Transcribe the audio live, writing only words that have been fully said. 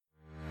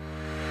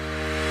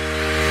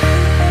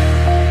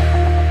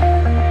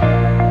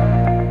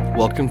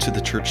Welcome to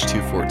the Church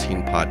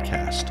 214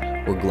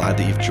 podcast. We're glad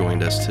that you've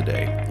joined us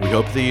today. We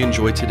hope that you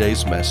enjoyed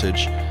today's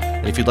message.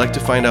 And if you'd like to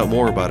find out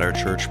more about our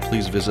church,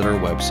 please visit our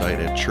website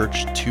at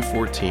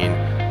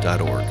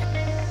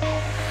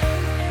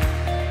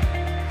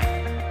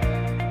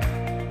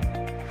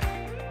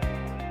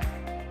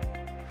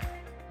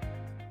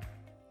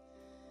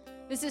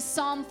This is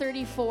Psalm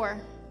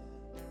 34.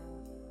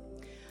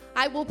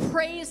 I will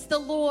praise the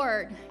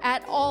Lord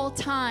at all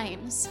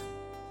times.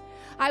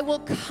 I will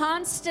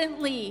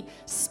constantly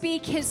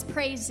speak his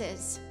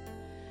praises.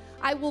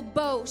 I will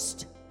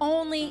boast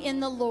only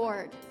in the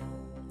Lord.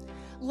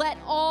 Let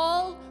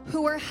all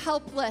who are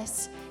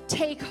helpless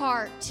take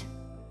heart.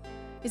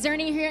 Is there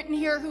any in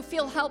here who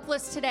feel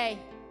helpless today?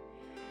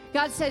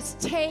 God says,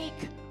 take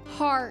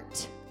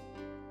heart.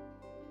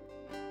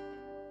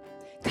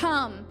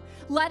 Come,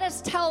 let us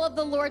tell of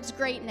the Lord's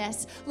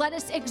greatness. Let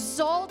us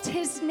exalt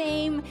his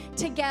name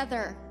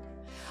together.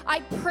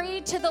 I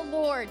prayed to the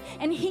Lord,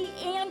 and he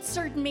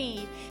answered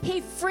me. He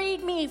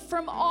freed me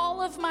from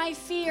all of my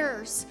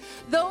fears.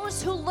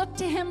 Those who look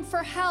to him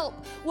for help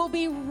will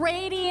be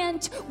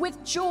radiant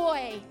with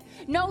joy.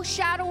 No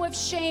shadow of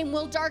shame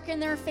will darken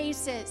their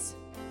faces.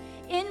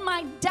 In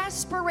my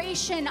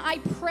desperation, I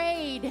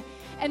prayed,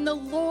 and the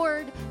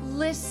Lord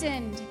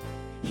listened.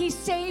 He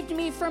saved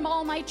me from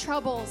all my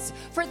troubles.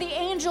 For the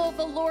angel of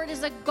the Lord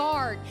is a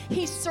guard.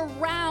 He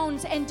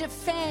surrounds and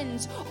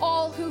defends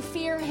all who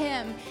fear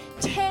him.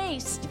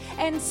 Taste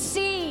and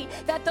see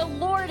that the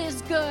Lord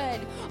is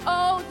good.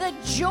 Oh, the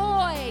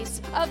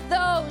joys of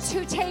those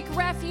who take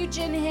refuge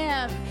in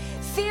him.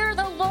 Fear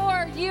the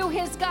Lord, you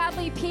his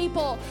godly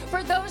people,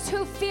 for those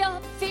who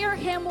fear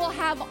him will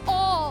have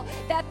all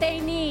that they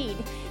need.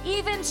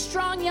 Even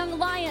strong young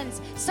lions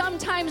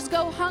sometimes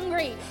go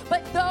hungry,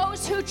 but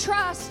those who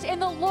trust in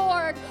the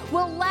Lord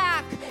will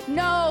lack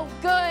no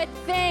good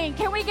thing.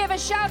 Can we give a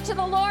shout to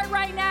the Lord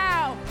right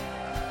now?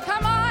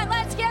 Come on,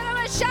 let's give him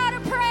a shout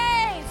of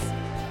praise.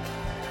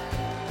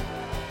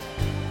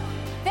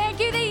 Thank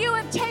you that you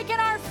have taken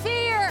our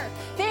fear.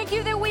 Thank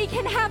you that we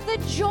can have the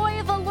joy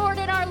of the Lord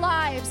in our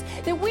lives,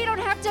 that we don't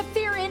have to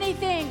fear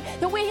anything,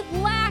 that we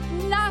lack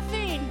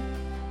nothing,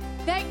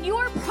 that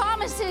your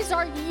promises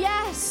are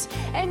yes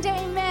and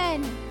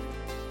amen.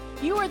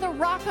 You are the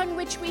rock on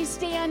which we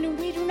stand, and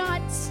we do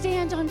not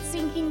stand on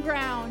sinking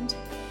ground.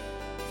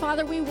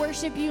 Father, we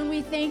worship you and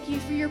we thank you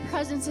for your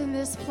presence in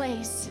this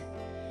place.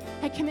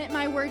 I commit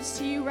my words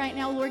to you right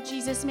now, Lord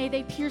Jesus. May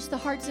they pierce the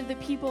hearts of the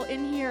people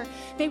in here.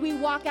 May we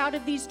walk out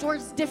of these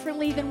doors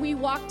differently than we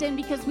walked in,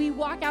 because we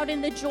walk out in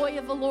the joy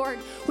of the Lord.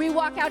 We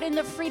walk out in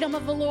the freedom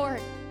of the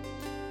Lord.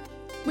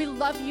 We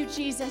love you,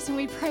 Jesus, and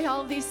we pray all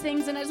of these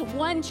things. And as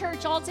one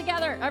church all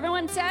together,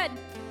 everyone said,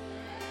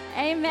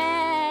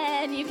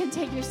 amen. You can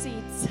take your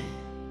seats.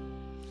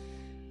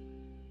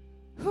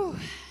 Whew.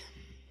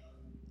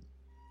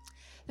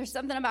 There's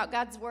something about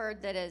God's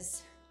word that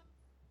is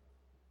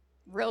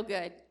real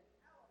good.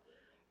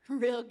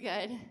 Real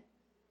good.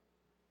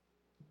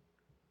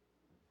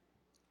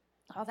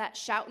 All that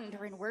shouting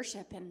during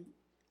worship and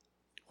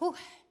whew,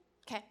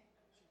 okay.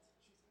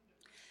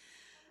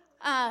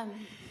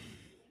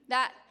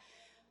 That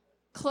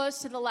close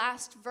to the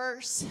last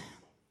verse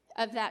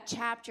of that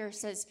chapter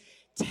says,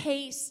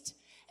 taste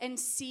and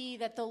see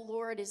that the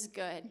Lord is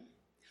good.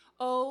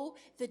 Oh,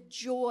 the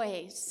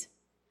joys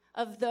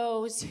of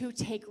those who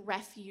take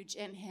refuge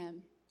in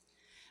him.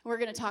 We're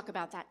going to talk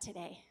about that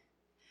today.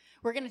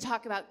 We're going to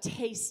talk about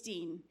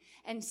tasting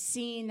and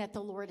seeing that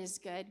the Lord is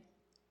good.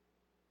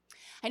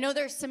 I know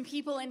there's some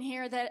people in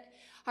here that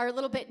are a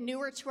little bit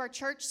newer to our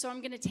church, so I'm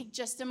going to take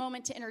just a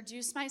moment to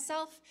introduce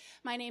myself.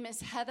 My name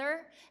is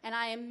Heather, and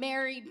I am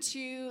married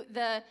to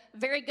the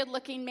very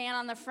good-looking man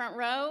on the front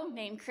row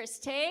named Chris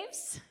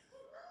Taves.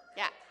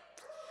 Yeah.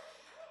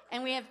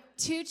 And we have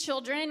two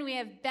children. We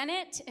have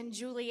Bennett and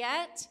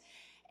Juliet.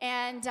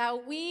 And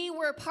we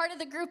were part of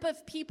the group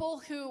of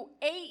people who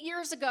 8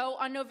 years ago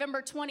on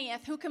November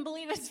 20th, who can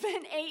believe it's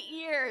been 8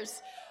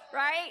 years,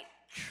 right?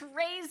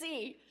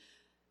 Crazy.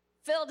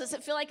 Phil, does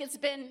it feel like it's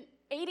been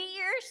 80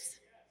 years?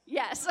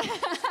 Yes.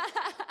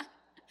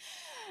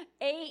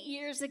 8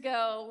 years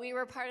ago, we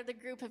were part of the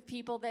group of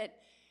people that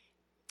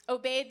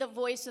obeyed the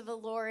voice of the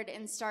Lord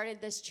and started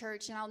this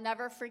church. And I'll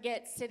never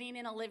forget sitting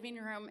in a living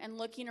room and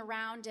looking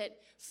around at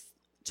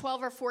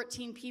 12 or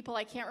 14 people.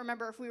 I can't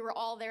remember if we were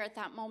all there at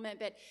that moment,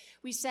 but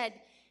we said,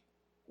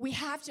 we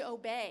have to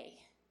obey.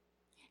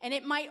 And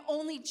it might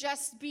only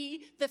just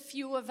be the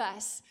few of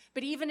us,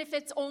 but even if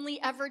it's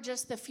only ever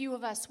just the few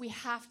of us, we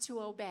have to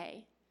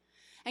obey.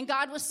 And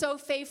God was so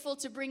faithful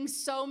to bring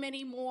so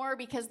many more,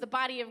 because the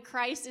body of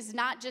Christ is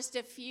not just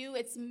a few,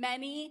 it's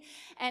many.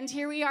 And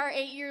here we are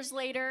 8 years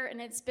later,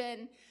 and it's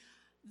been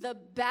the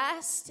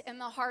best and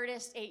the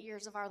hardest 8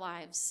 years of our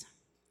lives.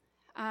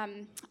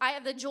 I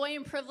have the joy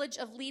and privilege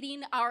of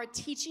leading our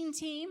teaching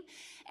team.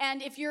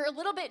 And if you're a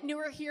little bit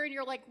newer here and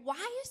you're like,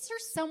 why is there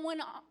someone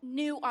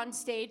new on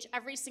stage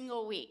every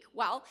single week?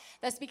 Well,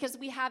 that's because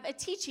we have a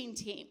teaching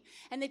team.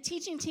 And the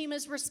teaching team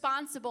is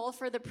responsible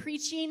for the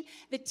preaching,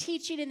 the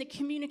teaching, and the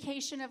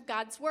communication of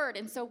God's word.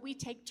 And so we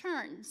take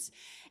turns.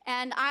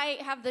 And I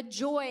have the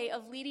joy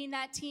of leading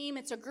that team.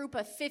 It's a group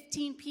of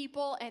 15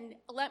 people. And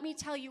let me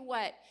tell you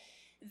what,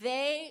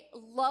 they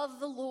love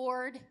the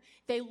Lord,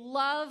 they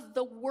love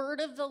the word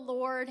of the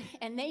Lord,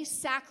 and they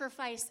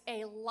sacrifice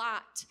a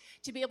lot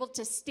to be able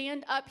to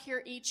stand up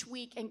here each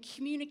week and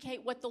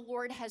communicate what the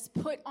Lord has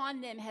put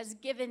on them, has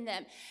given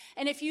them.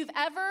 And if you've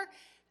ever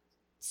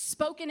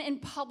spoken in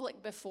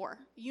public before,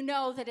 you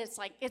know that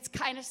it's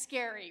kind of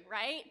scary,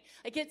 right?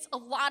 Like it's a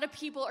lot of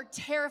people are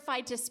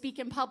terrified to speak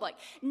in public.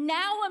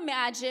 Now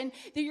imagine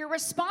that you're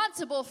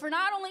responsible for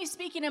not only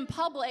speaking in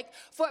public,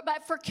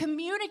 but for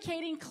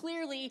communicating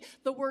clearly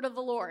the word of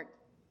the Lord.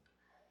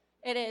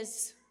 It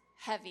is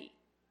heavy.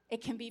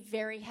 It can be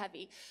very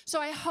heavy.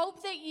 So I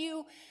hope that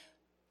you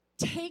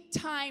take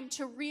time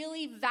to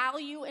really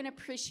value and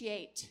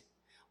appreciate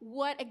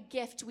what a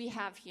gift we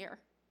have here.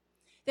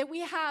 That we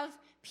have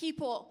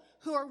people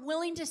who are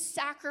willing to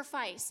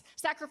sacrifice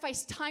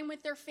time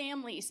with their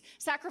families,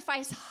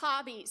 sacrifice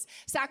hobbies,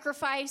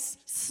 sacrifice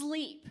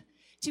sleep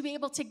to be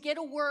able to get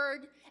a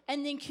word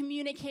and then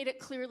communicate it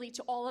clearly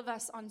to all of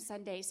us on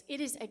Sundays. It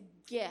is a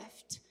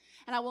gift,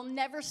 and I will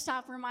never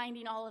stop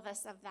reminding all of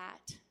us of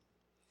that.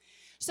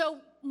 So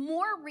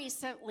more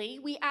recently,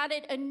 we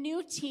added a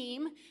new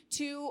team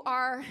to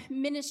our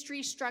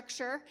ministry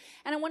structure,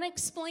 and I want to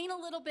explain a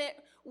little bit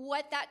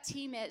what that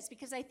team is,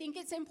 because I think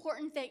it's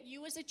important that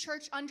you as a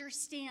church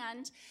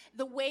understand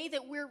the way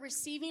that we're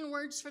receiving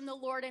words from the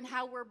Lord and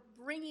how we're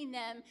bringing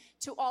them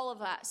to all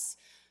of us.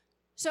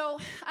 So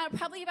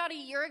probably about a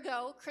year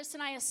ago, Chris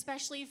and I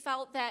especially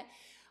felt that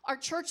our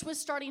church was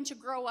starting to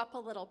grow up a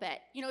little bit.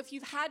 You know, if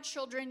you've had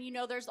children, you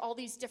know there's all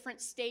these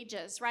different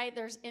stages, right?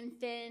 There's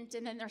infant,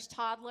 and then there's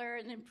toddler,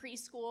 and then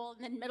preschool,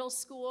 and then middle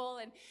school,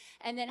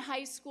 and then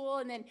high school,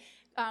 and then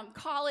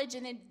college,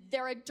 and then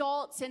they're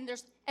adults, and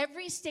there's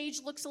every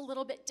stage looks a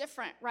little bit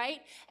different,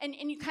 right? And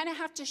you kind of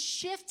have to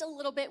shift a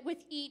little bit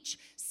with each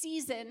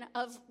season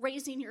of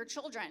raising your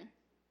children.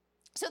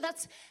 So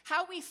that's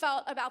how we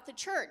felt about the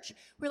church.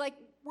 We're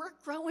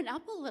growing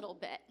up a little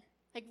bit.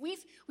 Like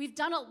we've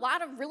done a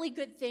lot of really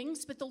good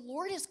things, but the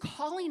Lord is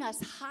calling us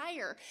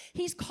higher.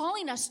 He's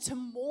calling us to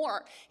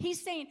more.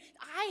 He's saying,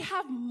 I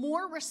have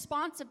more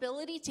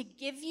responsibility to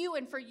give you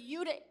and for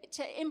you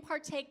to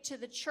impartake to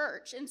the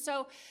church. And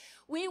so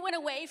we went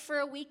away for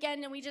a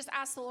weekend and we just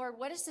asked the Lord,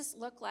 what does this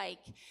look like?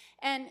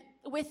 And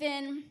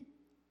within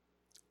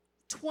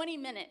 20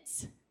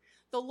 minutes,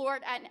 the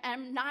Lord, and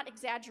I'm not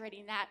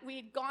exaggerating that, we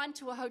had gone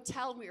to a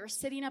hotel, we were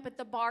sitting up at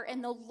the bar,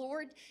 and the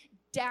Lord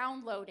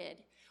downloaded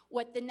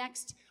what the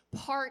next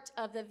part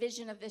of the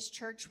vision of this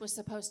church was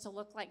supposed to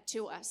look like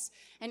to us.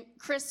 And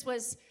Chris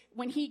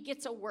when he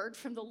gets a word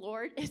from the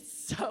Lord,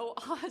 it's so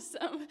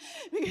awesome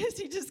because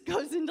he just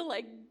goes into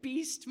like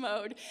beast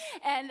mode.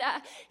 And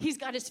he's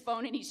got his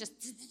phone and he's just,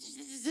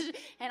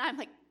 and I'm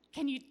like,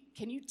 can you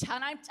tell?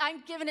 And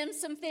I'm giving him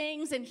some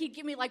things, and he'd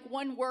give me like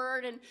one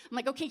word, and I'm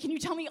like, okay, can you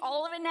tell me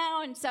all of it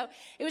now? And so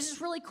it was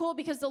just really cool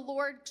because the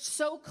Lord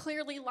so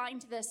clearly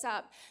lined this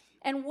up.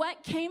 And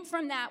what came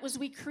from that was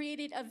we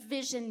created a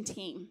vision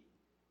team.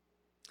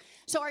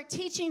 So our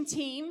teaching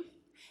team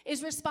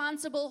is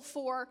responsible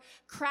for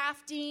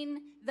crafting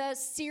the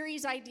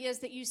series ideas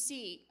that you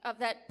see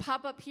that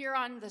pop up here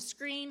on the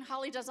screen.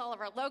 Holly does all of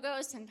our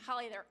logos, and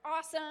Holly, they're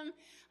awesome.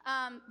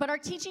 But our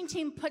teaching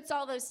team puts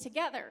all those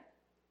together.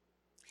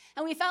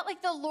 And we felt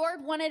like the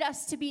Lord wanted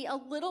us to be a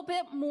little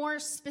bit more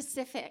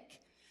specific.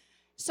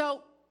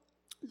 So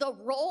the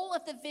role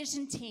of the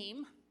vision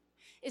team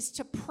is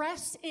to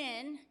press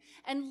in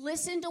and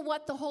listen to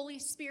what the Holy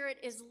Spirit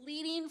is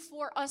leading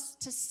for us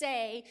to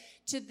say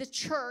to the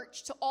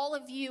church, to all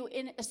of you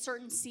in a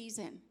certain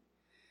season.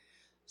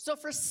 So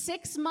for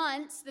 6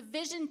 months, the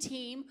vision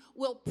team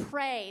will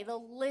pray,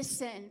 they'll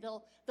listen,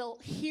 they'll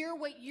hear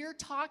what you're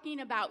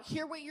talking about,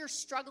 hear what you're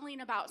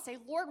struggling about. Say,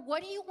 Lord,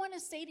 what do you want to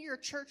say to your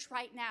church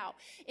right now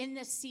in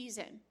this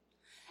season?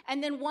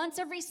 And then once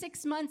every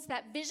 6 months,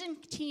 that vision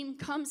team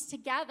comes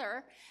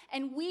together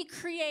and we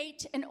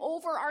create an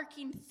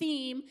overarching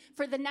theme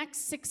for the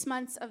next 6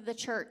 months of the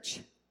church.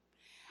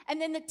 And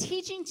then the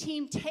teaching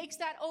team takes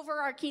that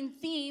overarching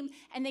theme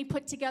and they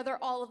put together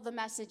all of the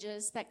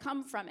messages that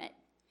come from it.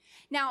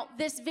 Now,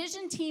 this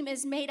vision team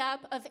is made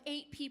up of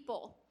 8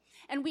 people.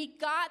 And we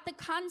got the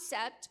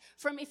concept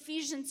from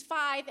Ephesians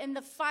 5 and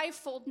the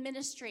fivefold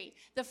ministry.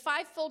 The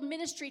fivefold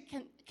ministry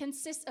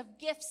consists of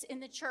gifts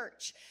in the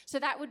church. So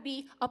that would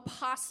be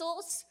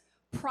apostles,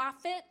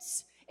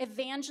 prophets,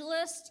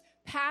 evangelists,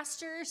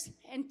 pastors,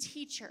 and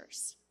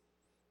teachers.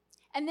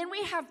 And then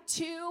we have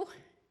 2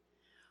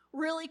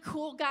 really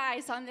cool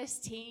guys on this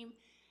team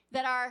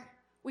that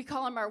we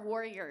call them our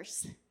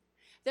warriors.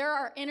 There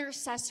are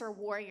intercessor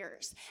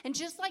warriors. And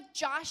just like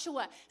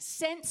Joshua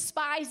sent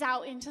spies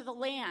out into the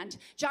land,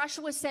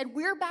 Joshua said,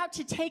 we're about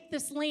to take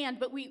this land,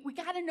 but we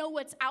got to know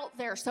what's out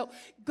there. So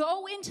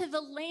go into the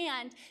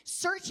land,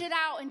 search it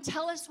out, and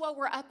tell us what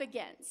we're up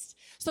against.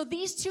 So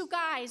these two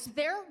guys,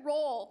 their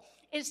role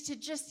is to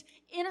just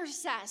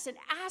intercess and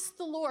ask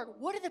the Lord,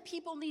 what do the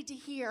people need to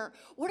hear?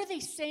 What are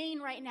they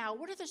saying right now?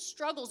 What are the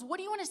struggles? What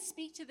do you want to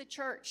speak to the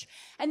church?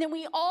 And then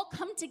we all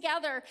come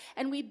together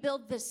and we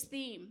build this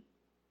theme.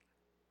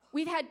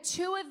 We've had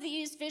 2 of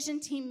these vision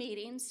team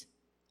meetings,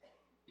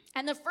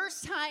 and the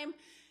first time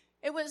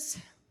it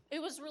was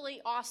really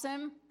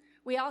awesome.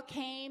 We all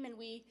came and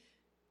we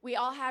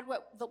all had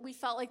what we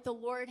felt like the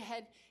Lord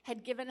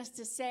had given us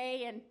to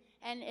say,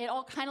 and it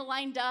all kind of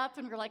lined up,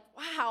 and we're like,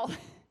 wow,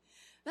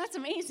 that's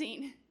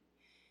amazing.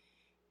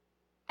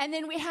 And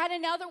then we had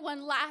another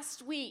one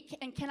last week,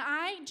 and can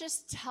I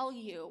just tell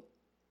you,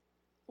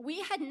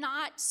 we had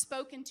not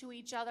spoken to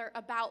each other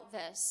about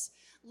this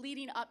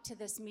leading up to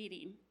this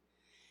meeting.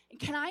 And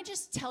can I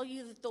just tell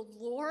you that the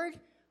Lord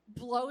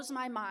blows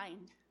my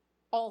mind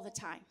all the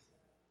time.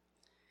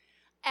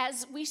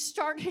 As we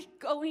started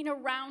going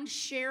around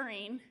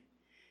sharing,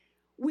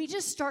 we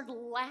just started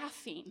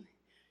laughing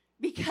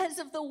because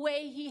of the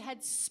way he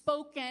had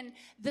spoken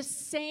the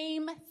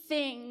same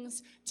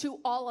things to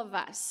all of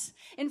us.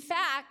 In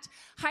fact,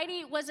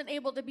 Heidi wasn't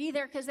able to be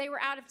there because they were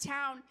out of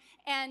town,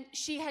 and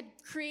she had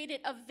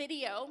created a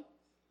video,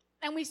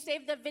 and we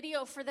saved the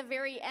video for the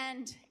very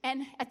end.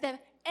 And at the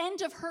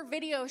end of her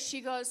video,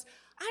 she goes,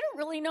 I don't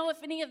really know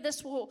if any of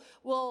this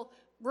will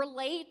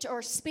relate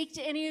or speak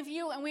to any of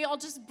you. And we all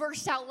just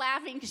burst out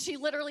laughing because she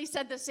literally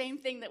said the same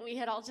thing that we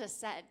had all just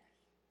said.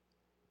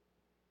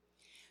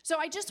 So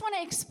I just want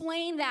to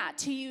explain that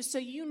to you so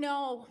you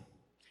know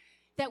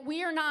that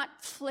we are not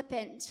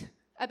flippant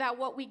about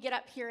what we get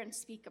up here and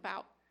speak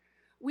about.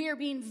 We are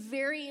being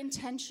very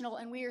intentional,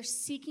 and we are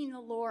seeking the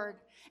Lord,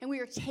 and we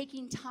are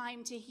taking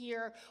time to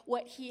hear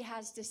what he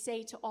has to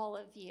say to all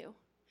of you.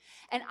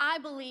 And I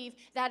believe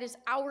that is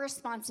our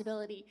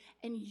responsibility,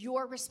 and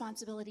your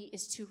responsibility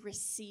is to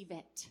receive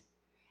it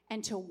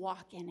and to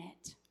walk in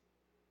it.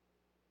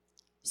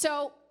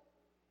 So,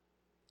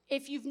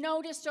 if you've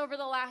noticed over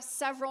the last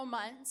several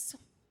months,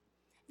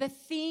 the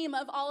theme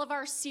of all of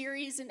our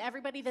series and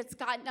everybody that's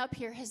gotten up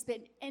here has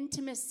been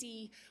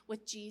intimacy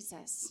with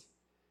Jesus.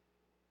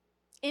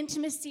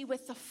 Intimacy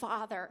with the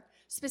Father,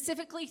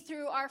 specifically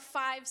through our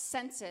 5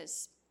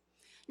 senses.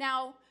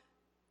 Now,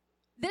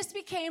 this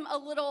became a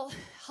little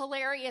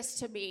hilarious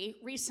to me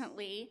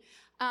recently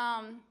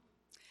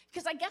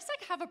because I guess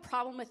I have a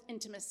problem with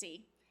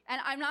intimacy.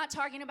 And I'm not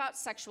talking about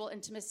sexual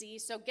intimacy,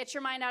 so get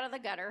your mind out of the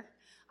gutter.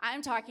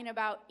 I'm talking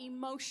about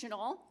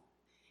emotional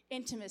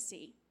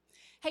intimacy.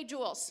 Hey,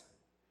 Jules,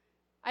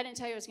 I didn't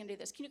tell you I was going to do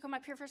this. Can you come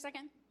up here for a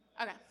second?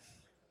 Okay.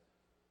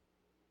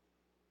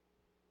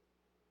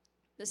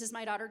 This is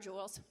my daughter,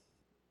 Jules.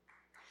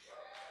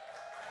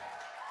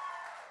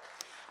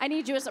 I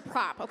need you as a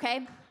prop,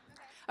 okay?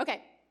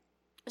 Okay.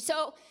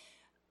 So,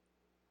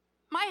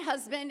 my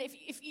husband,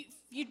 if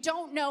you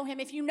don't know him,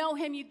 if you know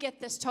him, you get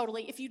this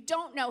totally. If you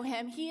don't know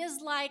him, he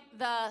is like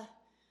the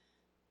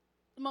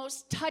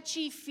most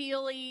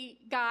touchy-feely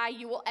guy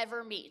you will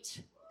ever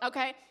meet,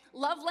 okay?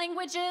 Love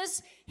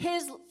languages,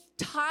 his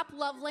top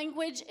love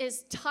language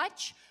is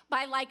touch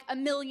by like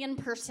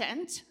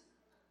 1,000,000%.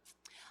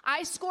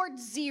 I scored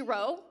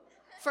 0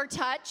 for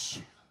touch,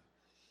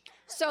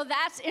 so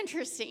that's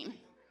interesting.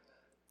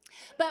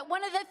 But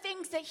one of the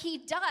things that he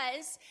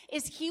does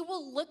is he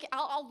will look,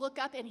 I'll look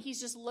up and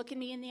he's just looking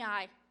me in the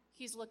eye.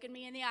 He's looking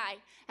me in the eye,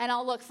 and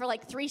I'll look for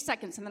like 3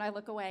 seconds, and then I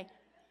look away.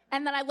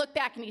 And then I look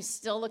back, and he's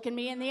still looking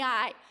me in the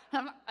eye.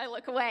 I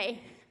look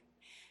away.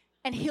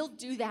 And he'll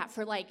do that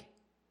for like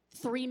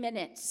 3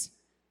 minutes,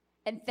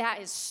 and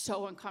that is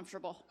so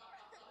uncomfortable.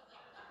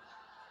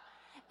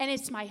 And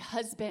it's my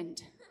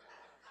husband.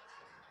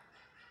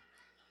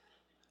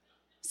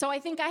 So I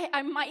think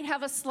I might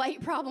have a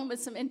slight problem with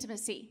some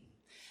intimacy.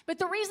 But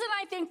the reason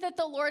I think that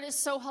the Lord is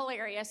so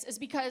hilarious is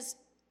because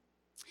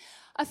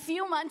a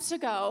few months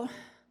ago,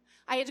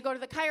 I had to go to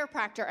the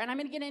chiropractor, and I'm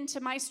going to get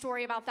into my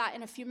story about that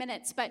in a few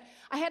minutes, but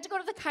I had to go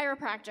to the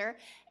chiropractor,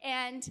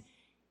 and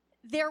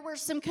there were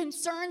some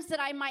concerns that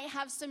I might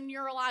have some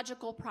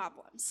neurological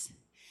problems.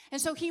 And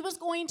so he was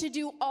going to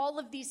do all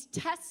of these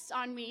tests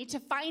on me to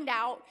find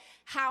out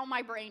how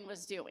my brain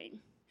was doing.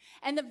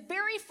 And the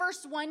very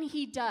first one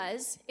he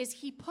does is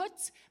he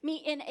puts me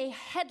in a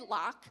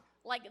headlock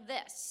like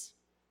this.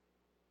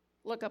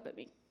 Look up at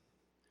me.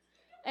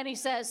 And he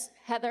says,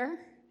 Heather,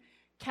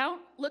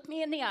 look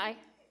me in the eye,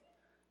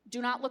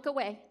 do not look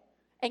away,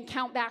 and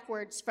count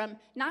backwards from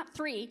not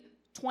 3,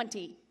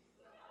 20.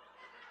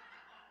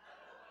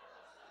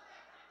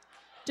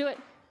 Do it.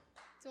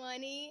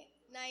 20,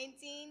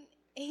 19,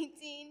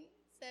 18,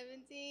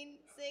 17,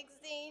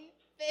 16,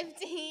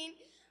 15,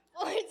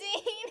 14,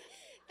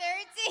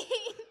 13,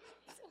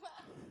 12.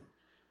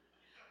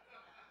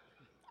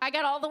 I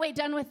got all the way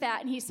done with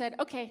that, and he said,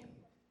 okay,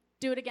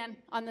 do it again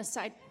on this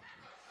side.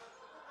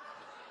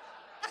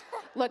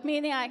 Look me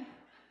in the eye.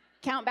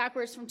 Count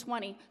backwards from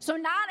 20. So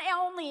not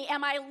only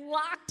am I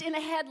locked in a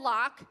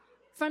headlock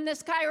from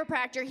this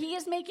chiropractor, he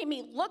is making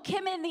me look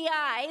him in the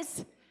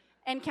eyes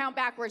and count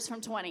backwards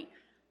from 20.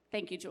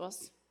 Thank you,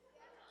 Jules.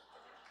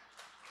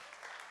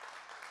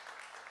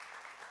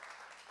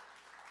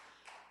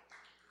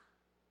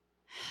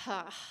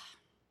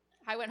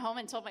 I went home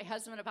and told my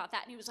husband about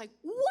that, and he was like,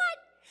 what?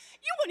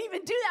 You wouldn't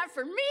even do that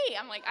for me.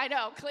 I'm like, I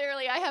know,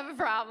 clearly I have a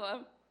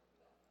problem.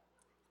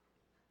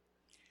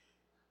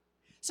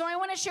 So I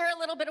want to share a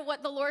little bit of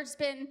what the Lord's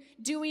been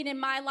doing in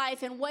my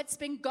life and what's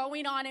been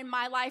going on in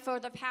my life over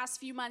the past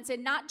few months,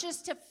 and not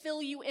just to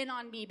fill you in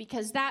on me,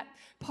 because that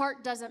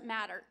part doesn't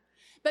matter,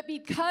 but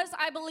because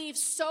I believe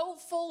so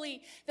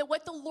fully that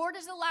what the Lord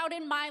has allowed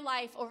in my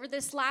life over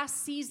this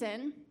last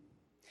season,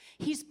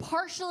 he's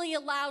partially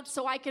allowed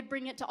so I could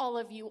bring it to all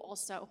of you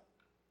also.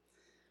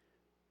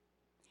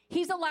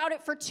 He's allowed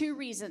it for two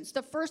reasons.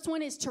 The first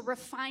one is to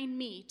refine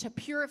me, to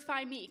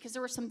purify me, because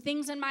there were some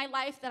things in my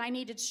life that I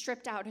needed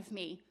stripped out of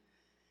me.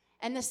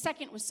 And the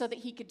second was so that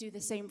he could do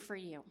the same for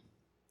you.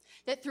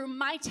 That through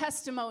my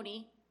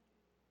testimony,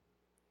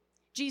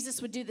 Jesus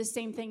would do the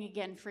same thing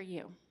again for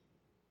you.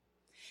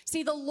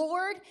 See, the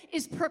Lord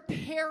is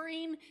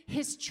preparing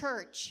his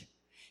church.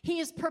 He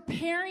is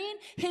preparing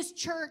his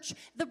church,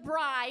 the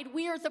bride.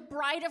 We are the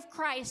bride of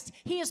Christ.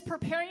 He is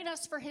preparing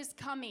us for his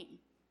coming.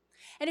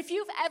 And if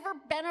you've ever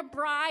been a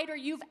bride or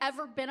you've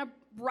ever been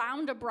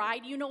around a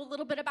bride, you know a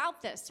little bit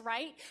about this,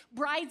 right?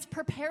 Brides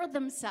prepare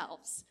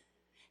themselves.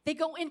 They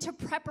go into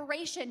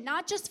preparation,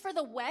 not just for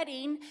the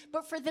wedding,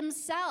 but for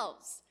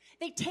themselves.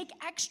 They take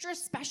extra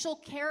special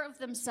care of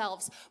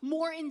themselves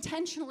more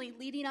intentionally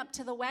leading up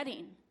to the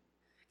wedding,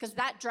 because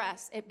that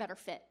dress, it better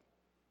fit.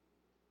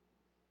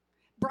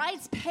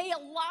 Brides pay a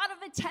lot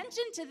of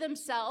attention to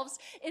themselves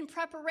in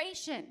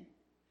preparation.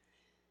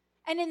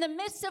 And in the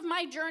midst of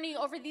my journey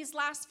over these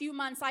last few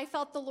months, I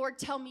felt the Lord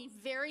tell me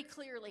very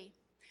clearly.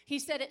 He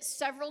said it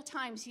several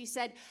times. He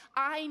said,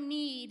 I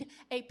need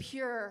a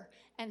pure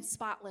and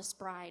spotless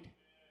bride.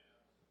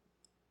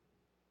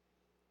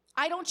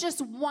 I don't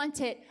just want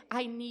it,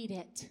 I need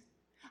it.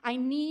 I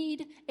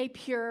need a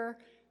pure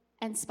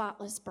and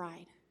spotless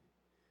bride.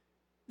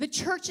 The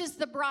church is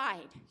the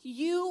bride.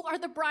 You are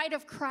the bride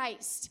of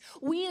Christ.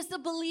 We as the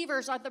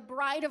believers are the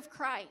bride of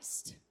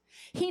Christ.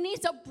 He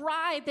needs a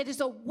bride that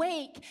is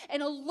awake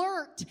and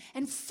alert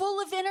and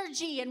full of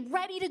energy and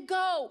ready to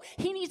go.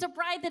 He needs a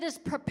bride that is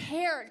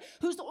prepared,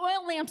 whose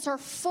oil lamps are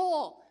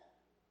full,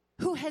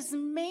 who has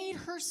made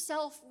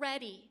herself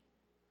ready.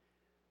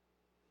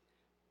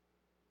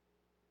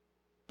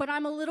 But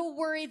I'm a little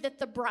worried that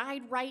the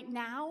bride right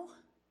now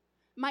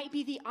might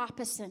be the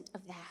opposite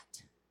of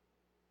that.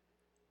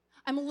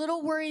 I'm a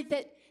little worried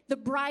that the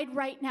bride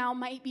right now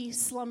might be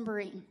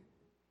slumbering.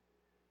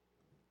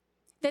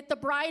 That the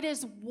bride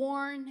is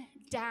worn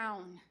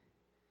down.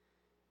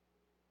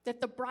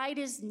 That the bride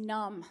is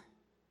numb.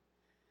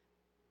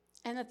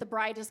 And that the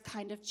bride is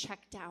kind of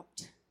checked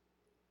out.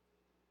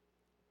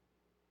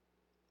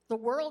 The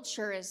world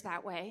sure is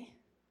that way.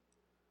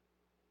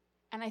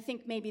 And I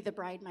think maybe the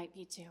bride might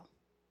be too.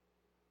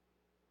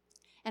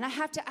 And I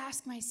have to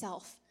ask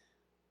myself,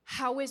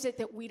 how is it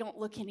that we don't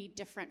look any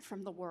different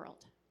from the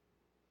world?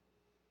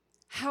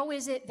 How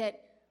is it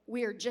that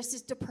we are just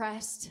as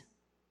depressed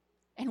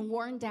and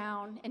worn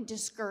down and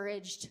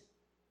discouraged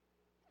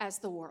as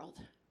the world?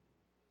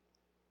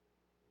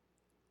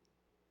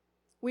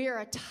 We are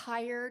a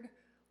tired,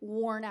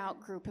 worn out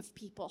group of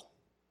people.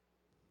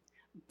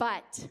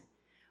 But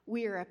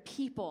we are a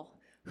people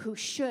who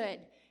should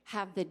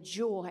have the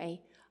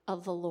joy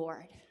of the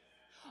Lord.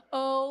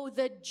 Oh,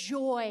 the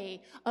joy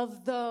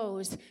of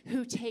those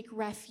who take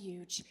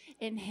refuge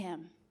in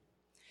him.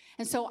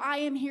 And so I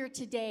am here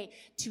today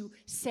to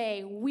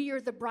say, we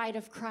are the bride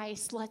of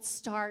Christ. Let's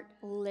start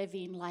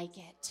living like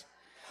it.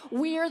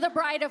 We are the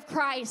bride of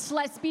Christ.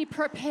 Let's be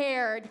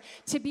prepared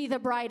to be the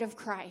bride of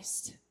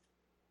Christ.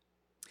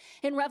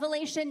 In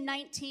Revelation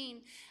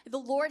 19, the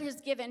Lord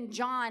has given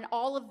John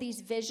all of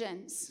these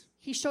visions.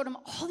 He showed him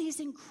all these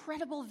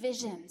incredible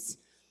visions.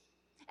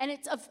 And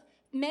it's of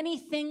many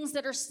things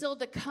that are still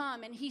to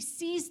come. And he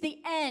sees the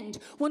end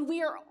when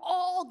we are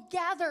all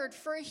gathered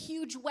for a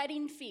huge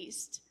wedding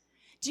feast.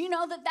 Do you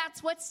know that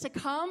that's what's to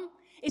come?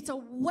 It's a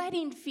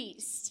wedding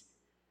feast.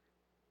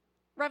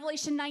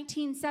 Revelation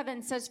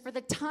 19:7 says, for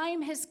the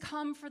time has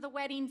come for the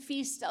wedding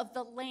feast of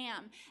the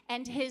Lamb,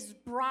 and his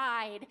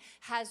bride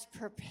has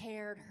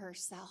prepared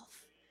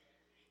herself,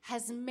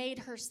 has made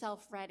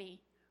herself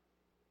ready.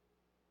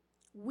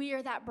 We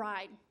are that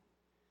bride,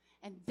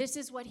 and this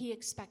is what he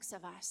expects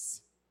of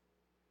us.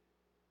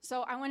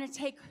 So I want to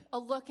take a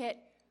look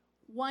at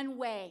one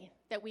way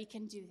that we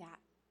can do that.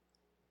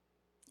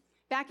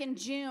 Back in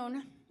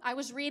June, I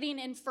was reading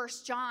in 1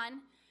 John,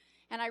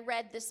 and I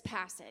read this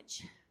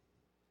passage.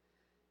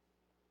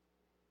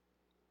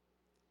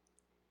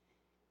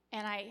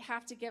 And I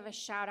have to give a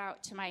shout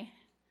out to my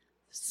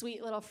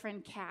sweet little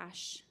friend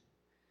Cash.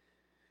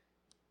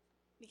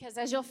 Because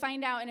as you'll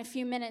find out in a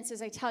few minutes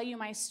as I tell you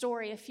my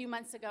story, a few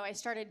months ago I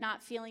started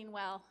not feeling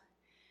well.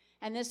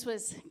 And this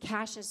was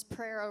Cash's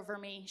prayer over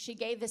me. She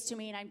gave this to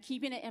me, and I'm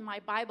keeping it in my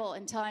Bible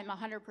until I'm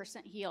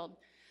 100% healed.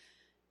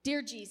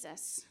 Dear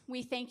Jesus,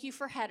 we thank you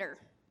for Heather,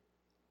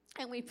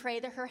 and we pray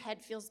that her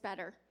head feels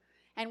better.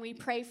 And we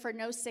pray for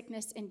no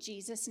sickness in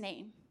Jesus'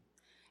 name.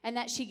 And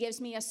that she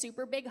gives me a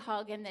super big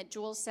hug, and that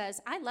Jules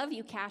says, I love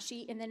you,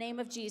 Cashy. In the name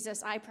of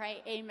Jesus, I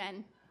pray,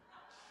 amen.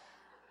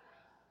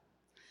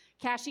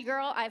 Cashy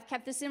girl, I've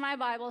kept this in my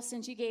Bible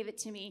since you gave it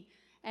to me,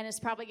 and it's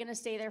probably going to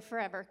stay there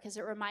forever because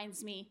it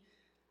reminds me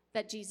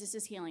that Jesus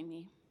is healing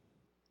me.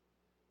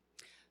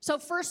 So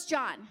 1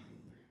 John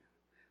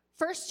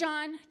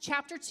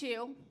chapter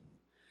 2,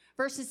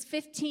 verses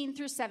 15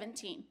 through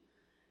 17.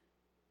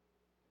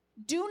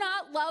 Do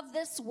not love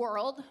this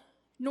world,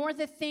 nor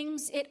the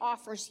things it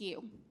offers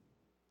you.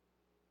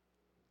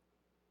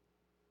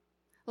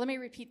 Let me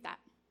repeat that.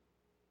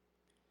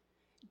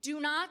 Do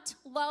not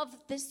love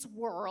this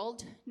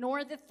world,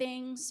 nor the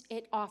things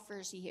it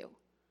offers you.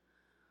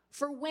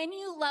 For when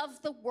you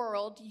love the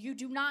world, you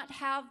do not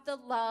have the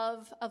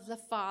love of the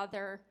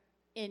Father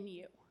in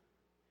you.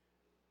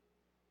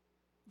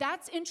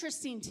 That's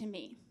interesting to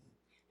me,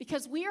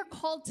 because we are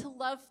called to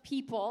love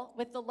people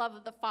with the love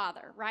of the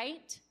Father,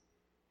 right?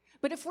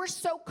 But if we're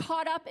so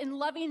caught up in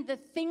loving the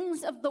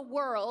things of the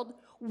world,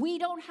 we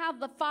don't have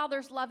the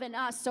Father's love in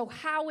us. So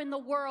how in the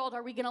world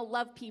are we going to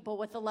love people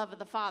with the love of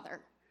the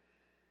Father?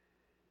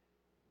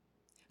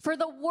 For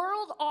the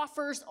world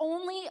offers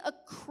only a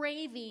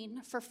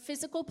craving for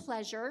physical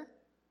pleasure,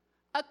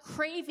 a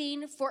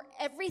craving for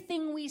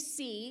everything we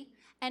see,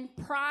 and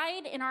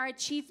pride in our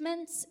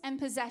achievements and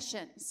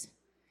possessions.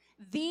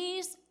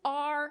 These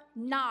are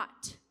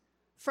not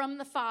from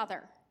the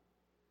Father,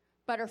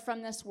 but are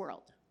from this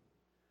world.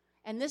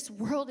 And this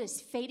world is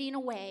fading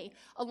away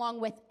along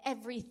with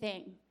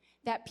everything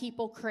that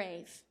people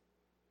crave.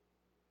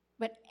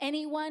 But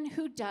anyone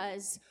who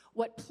does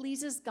what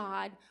pleases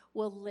God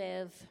will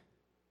live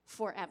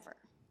forever.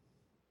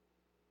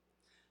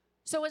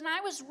 So when I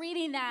was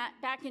reading that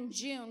back in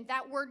June,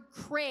 that word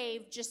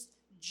crave just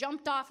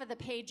jumped off of the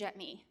page at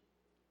me.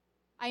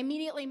 I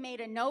immediately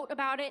made a note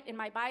about it in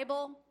my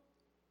Bible.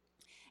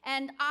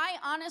 And I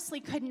honestly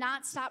could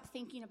not stop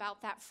thinking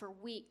about that for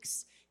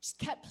weeks. Just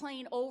kept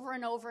playing over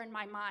and over in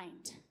my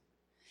mind.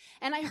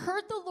 And I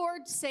heard the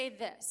Lord say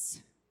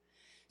this.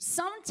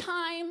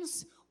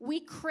 Sometimes we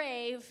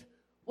crave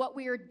what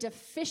we are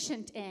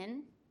deficient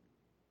in,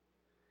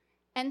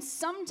 and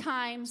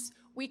sometimes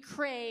we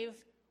crave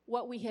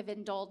what we have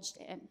indulged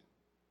in.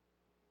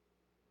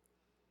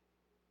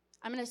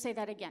 I'm going to say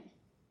that again.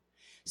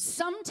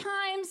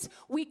 Sometimes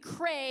we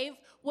crave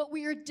what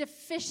we are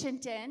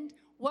deficient in,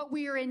 what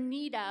we are in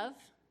need of,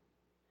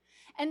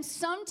 and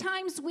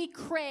sometimes we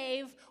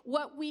crave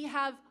what we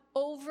have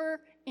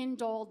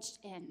overindulged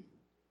in,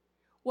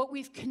 what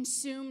we've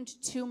consumed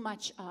too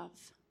much of.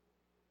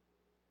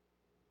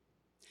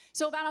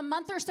 So about a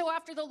month or so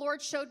after the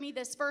Lord showed me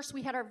this verse,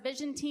 we had our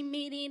vision team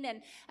meeting,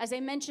 and as I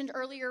mentioned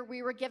earlier,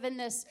 we were given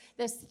this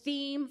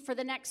theme for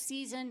the next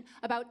season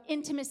about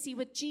intimacy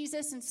with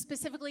Jesus, and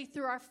specifically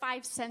through our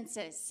 5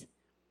 senses.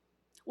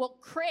 Well,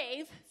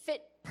 crave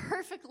fit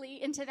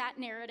perfectly into that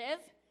narrative.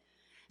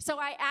 So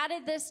I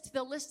added this to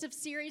the list of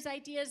series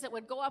ideas that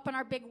would go up on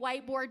our big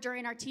whiteboard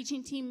during our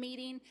teaching team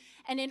meeting.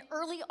 And in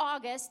early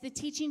August, the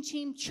teaching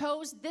team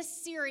chose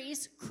this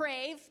series,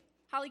 Crave.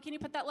 Holly, can you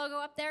put that logo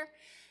up there?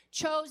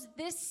 Chose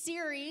this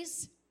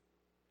series,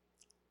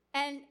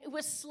 and it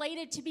was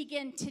slated to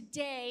begin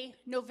today,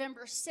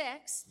 November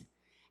 6th,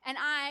 and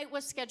I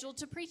was scheduled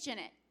to preach in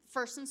it,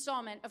 first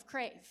installment of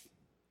Crave.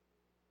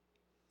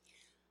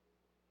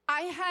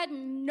 I had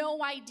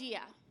no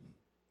idea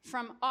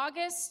from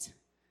August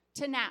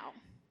to now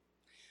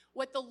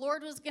what the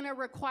Lord was going to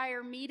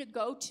require me to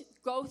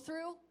go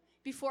through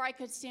before I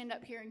could stand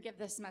up here and give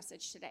this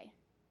message today.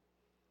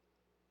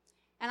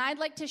 And I'd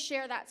like to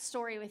share that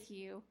story with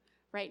you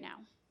right now.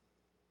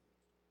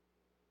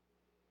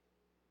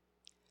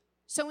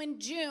 So in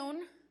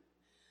June,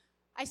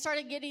 I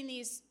started getting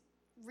these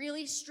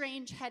really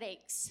strange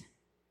headaches.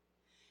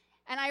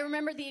 And I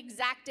remember the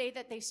exact day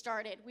that they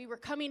started. We were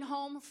coming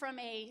home from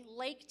a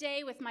lake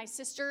day with my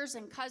sisters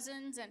and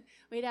cousins, and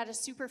we'd had a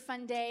super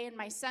fun day, and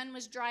my son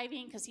was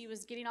driving because he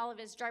was getting all of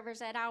his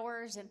driver's ed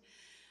hours. And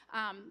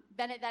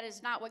Bennett, that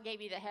is not what gave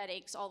me the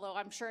headaches, although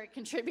I'm sure it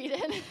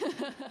contributed.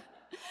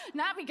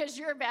 Not because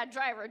you're a bad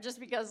driver, just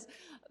because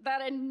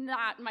that is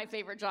not my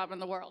favorite job in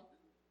the world.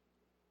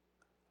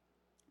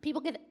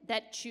 People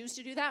that choose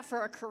to do that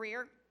for a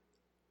career,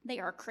 they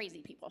are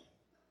crazy people.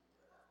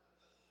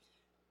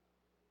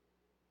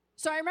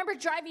 So I remember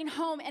driving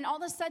home, and all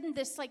of a sudden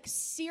this like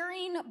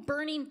searing,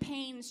 burning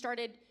pain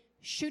started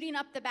shooting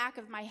up the back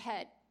of my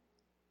head.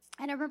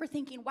 And I remember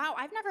thinking, wow,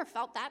 I've never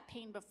felt that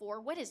pain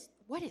before. What is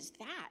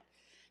that?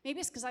 Maybe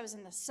it's because I was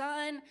in the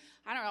sun.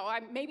 I don't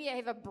know. Maybe I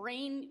have a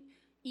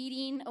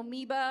brain-eating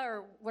amoeba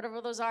or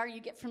whatever those are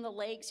you get from the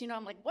lakes. You know,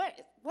 I'm like,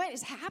 what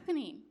is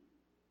happening?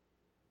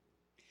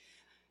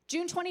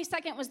 June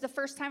 22nd was the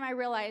first time I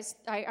realized,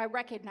 I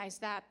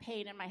recognized that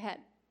pain in my head.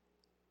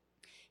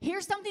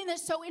 Here's something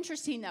that's so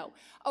interesting, though.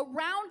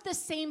 Around the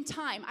same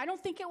time, I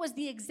don't think it was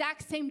the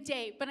exact same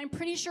day, but I'm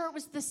pretty sure it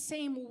was the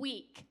same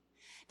week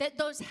that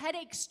those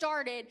headaches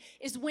started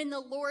is when the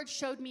Lord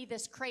showed me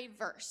this crave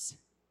verse.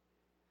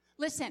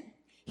 Listen,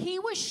 he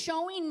was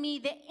showing me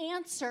the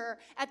answer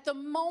at the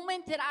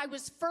moment that I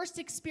was first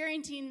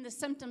experiencing the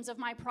symptoms of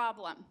my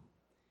problem.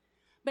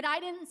 But I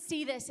didn't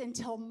see this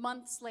until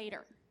months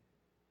later.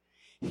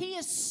 He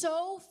is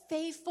so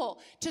faithful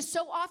to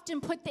so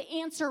often put the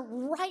answer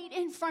right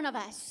in front of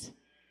us.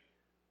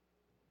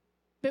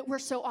 But we're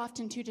so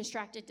often too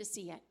distracted to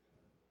see it.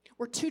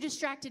 We're too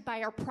distracted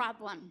by our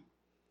problem.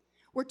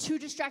 We're too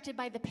distracted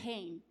by the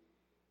pain.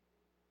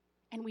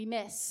 And we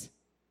miss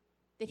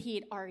that he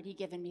had already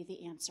given me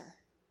the answer.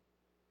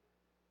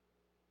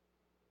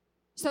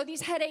 So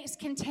these headaches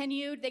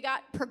continued. They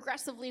got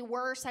progressively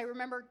worse. I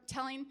remember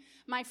telling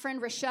my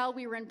friend Rochelle,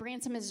 we were in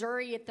Branson,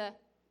 Missouri at the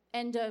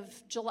end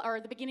of July,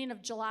 or the beginning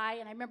of July,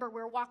 and I remember we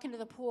were walking to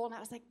the pool, and I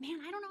was like, man,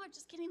 I don't know, I'm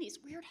just getting these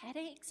weird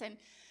headaches, and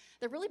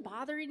they're really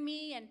bothering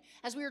me. And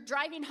as we were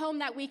driving home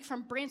that week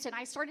from Branson,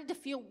 I started to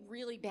feel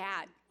really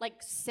bad, like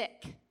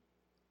sick.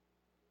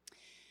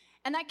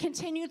 And that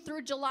continued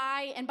through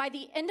July, and by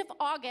the end of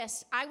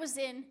August, I was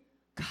in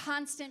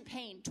constant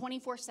pain,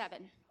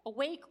 24/7.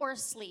 Awake or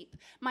asleep.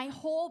 My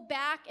whole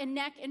back and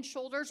neck and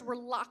shoulders were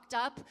locked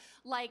up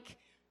like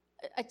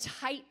a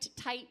tight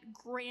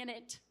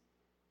granite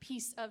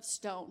piece of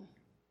stone.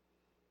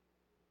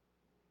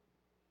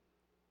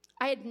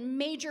 I had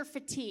major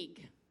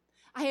fatigue.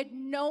 I had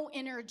no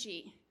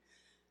energy.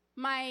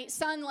 My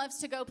son loves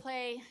to go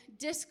play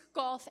disc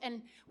golf,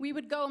 and we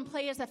would go and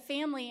play as a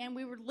family, and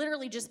we would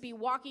literally just be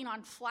walking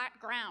on flat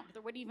ground.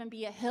 There wouldn't even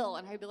be a hill,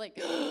 and I'd be like,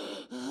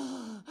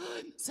 oh,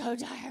 I'm so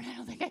tired. I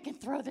don't think I can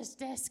throw this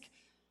disc.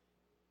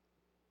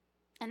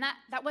 And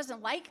that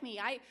wasn't like me.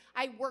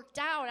 I worked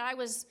out, and I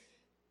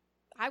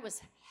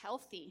was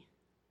healthy.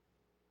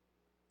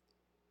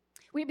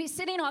 We'd be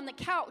sitting on the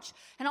couch,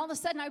 and all of a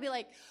sudden I'd be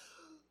like,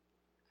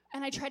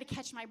 and I'd try to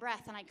catch my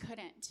breath, and I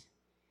couldn't.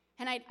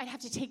 And I'd have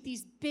to take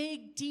these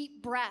big,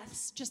 deep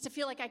breaths just to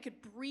feel like I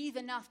could breathe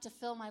enough to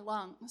fill my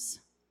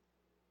lungs.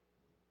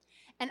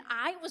 And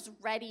I was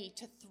ready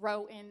to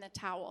throw in the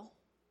towel.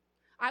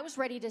 I was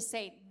ready to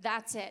say,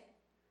 that's it.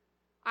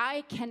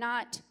 I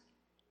cannot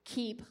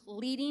keep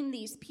leading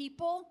these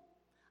people.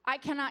 I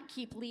cannot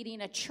keep leading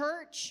a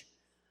church.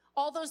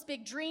 All those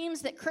big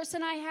dreams that Chris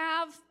and I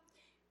have,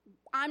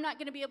 I'm not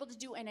going to be able to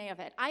do any of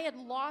it. I had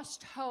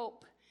lost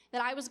hope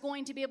that I was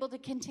going to be able to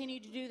continue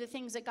to do the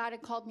things that God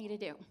had called me to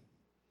do.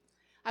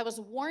 I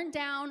was worn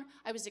down.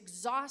 I was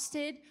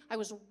exhausted. I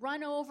was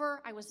run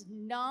over. I was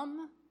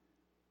numb.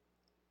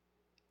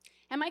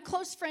 And my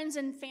close friends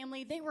and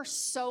family, they were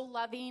so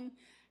loving,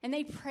 and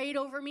they prayed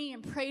over me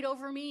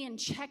and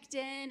checked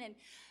in and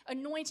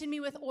anointed me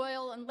with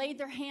oil and laid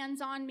their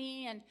hands on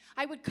me. And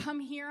I would come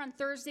here on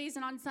Thursdays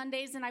and on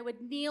Sundays, and I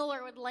would kneel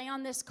or would lay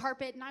on this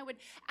carpet, and I would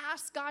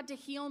ask God to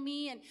heal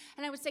me. And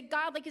I would say,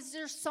 God, like, is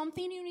there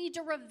something you need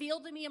to reveal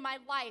to me in my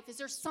life? Is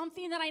there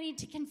something that I need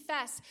to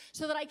confess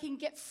so that I can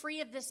get free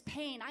of this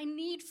pain? I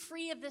need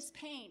free of this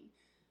pain.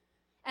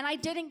 And I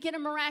didn't get a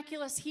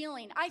miraculous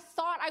healing. I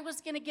thought I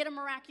was going to get a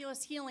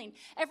miraculous healing.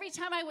 Every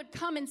time I would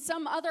come and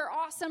some other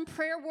awesome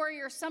prayer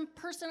warrior, some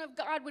person of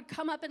God would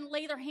come up and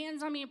lay their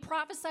hands on me and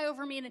prophesy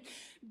over me and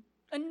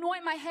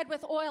anoint my head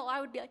with oil, I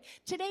would be like,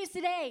 today's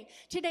the day.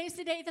 Today's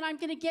the day that I'm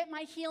going to get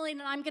my healing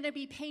and I'm going to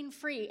be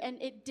pain-free.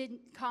 And it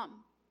didn't come.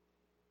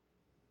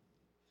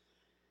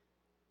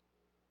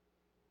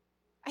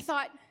 I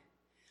thought,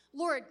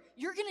 Lord,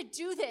 you're going to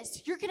do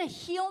this. You're going to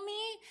heal me,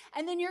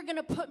 and then you're going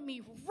to put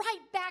me right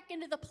back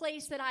into the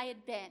place that I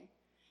had been,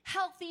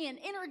 healthy and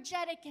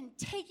energetic and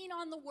taking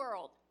on the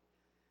world.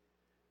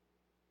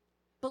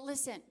 But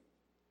listen,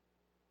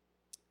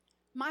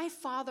 my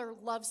Father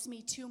loves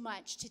me too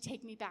much to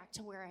take me back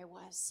to where I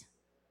was.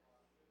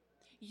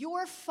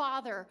 Your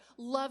Father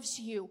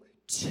loves you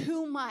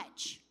too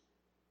much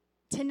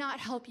to not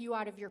help you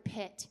out of your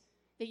pit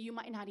that you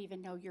might not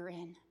even know you're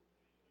in.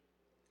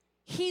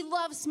 He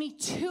loves me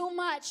too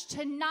much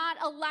to not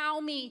allow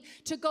me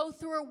to go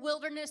through a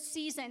wilderness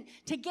season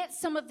to get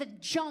some of the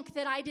junk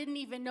that I didn't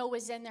even know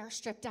was in there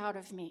stripped out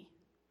of me.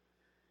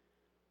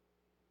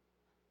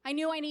 I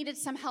knew I needed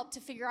some help to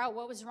figure out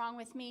what was wrong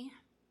with me.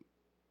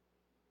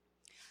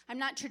 I'm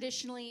not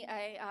traditionally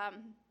a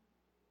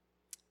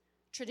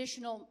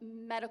traditional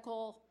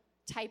medical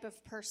type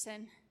of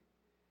person.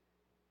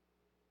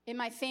 In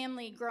my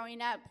family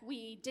growing up,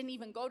 we didn't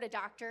even go to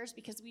doctors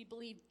because we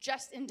believed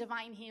just in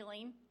divine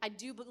healing. I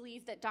do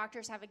believe that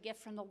doctors have a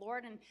gift from the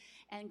Lord,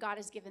 and God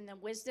has given them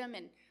wisdom,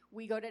 and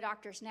we go to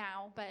doctors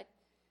now. But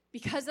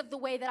because of the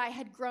way that I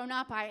had grown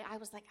up, I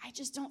was like, I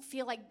just don't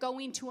feel like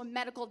going to a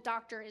medical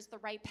doctor is the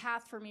right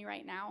path for me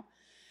right now.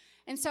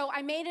 And so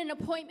I made an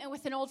appointment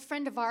with an old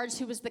friend of ours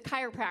who was the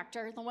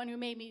chiropractor, the one who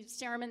made me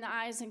stare him in the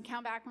eyes and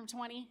count back from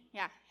 20.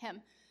 Yeah,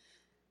 him.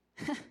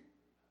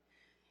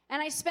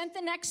 And I spent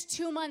the next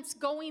 2 months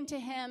going to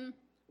him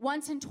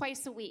once and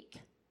twice a week.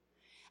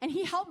 And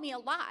he helped me a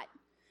lot.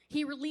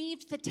 He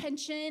relieved the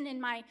tension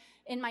in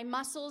my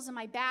muscles and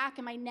my back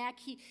and my neck.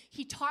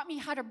 He taught me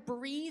how to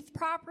breathe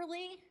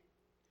properly.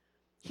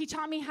 He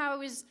taught me how I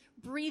was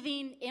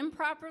breathing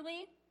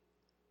improperly.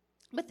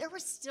 But there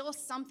was still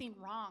something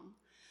wrong.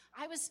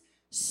 I was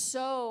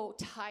so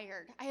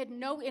tired. I had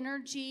no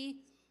energy,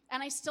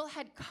 and I still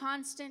had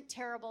constant,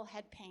 terrible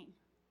head pain.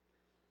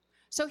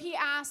 So he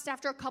asked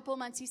after a couple of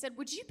months, he said,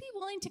 would you be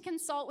willing to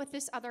consult with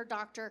this other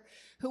doctor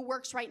who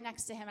works right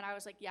next to him? And I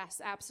was like,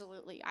 yes,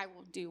 absolutely. I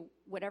will do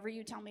whatever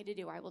you tell me to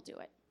do. I will do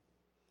it.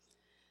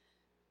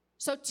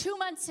 So 2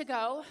 months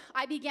ago,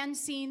 I began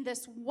seeing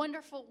this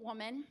wonderful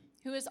woman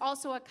who is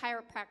also a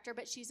chiropractor,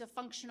 but she's a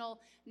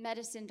functional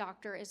medicine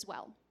doctor as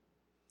well.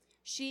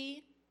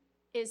 She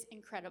is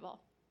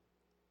incredible.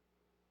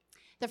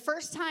 The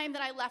first time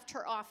that I left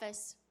her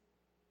office,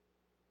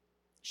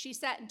 she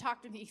sat and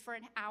talked with me for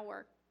an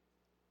hour.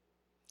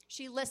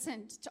 She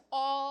listened to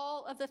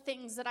all of the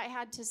things that I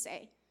had to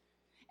say.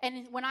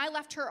 And when I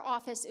left her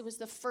office, it was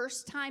the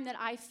first time that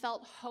I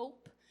felt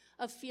hope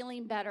of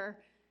feeling better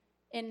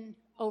in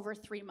over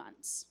 3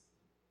 months.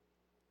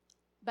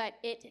 But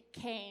it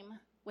came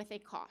with a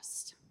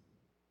cost.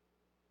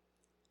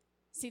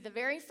 See, the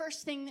very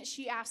first thing that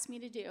she asked me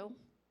to do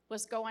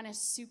was go on a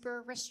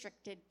super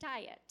restricted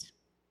diet.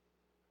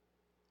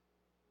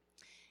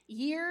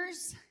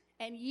 Years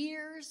and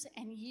years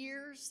and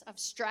years of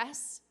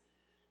stress,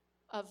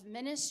 of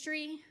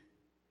ministry.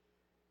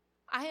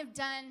 I have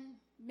done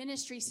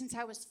ministry since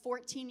I was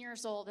 14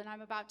 years old, and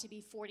I'm about to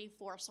be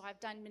 44, so I've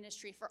done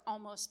ministry for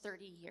almost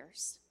 30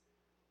 years.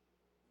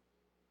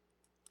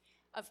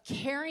 Of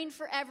caring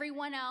for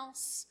everyone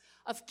else,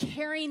 of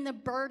carrying the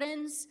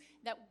burdens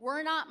that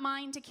were not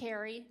mine to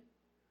carry,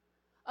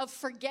 of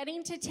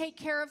forgetting to take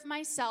care of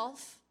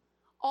myself.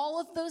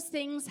 All of those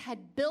things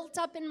had built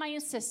up in my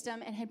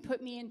system and had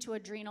put me into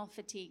adrenal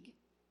fatigue.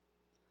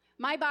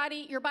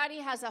 Your body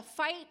has a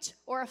fight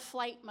or a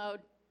flight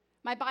mode.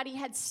 My body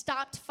had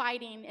stopped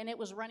fighting and it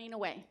was running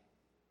away.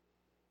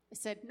 I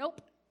said,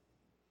 nope,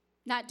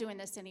 not doing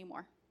this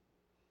anymore.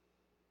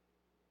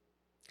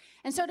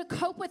 And so to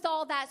cope with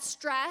all that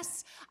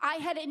stress, I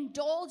had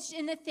indulged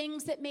in the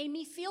things that made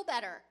me feel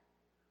better.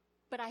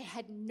 But I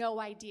had no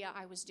idea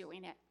I was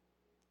doing it.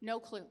 No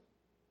clue.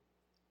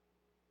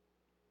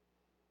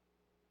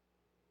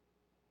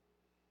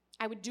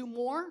 I would do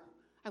more.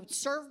 I would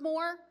serve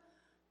more.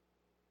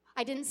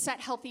 I didn't set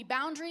healthy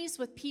boundaries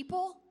with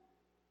people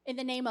in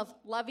the name of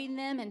loving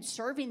them and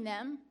serving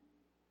them.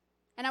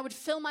 And I would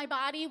fill my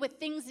body with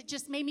things that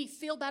just made me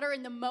feel better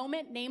in the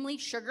moment, namely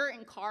sugar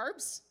and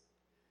carbs.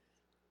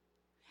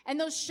 And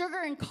those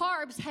sugar and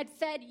carbs had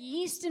fed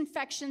yeast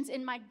infections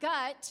in my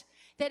gut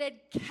that had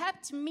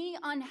kept me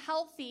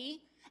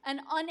unhealthy and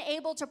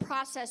unable to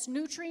process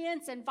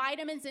nutrients and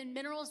vitamins and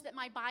minerals that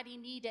my body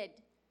needed.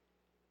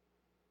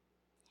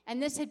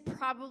 And this had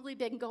probably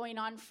been going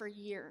on for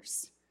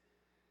years.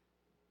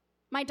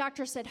 My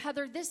doctor said,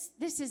 Heather, this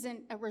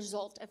isn't a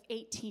result of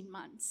 18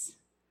 months.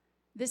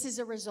 This is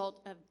a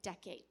result of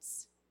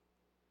decades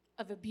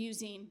of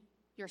abusing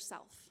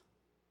yourself.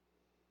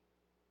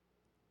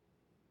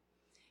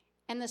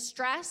 And the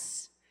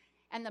stress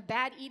and the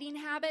bad eating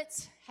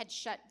habits had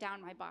shut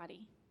down my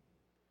body.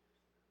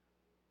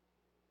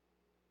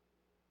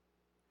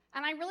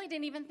 And I really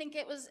didn't even think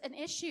it was an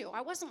issue. I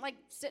wasn't like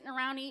sitting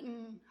around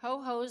eating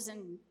ho-hos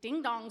and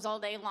ding-dongs all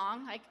day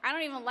long. Like, I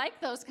don't even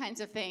like those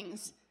kinds of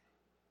things.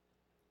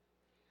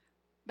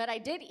 But I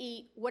did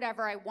eat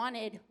whatever I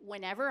wanted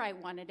whenever I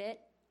wanted it,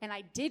 and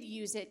I did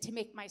use it to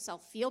make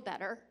myself feel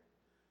better,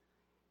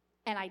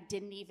 and I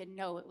didn't even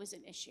know it was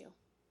an issue.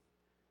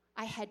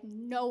 I had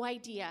no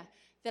idea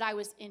that I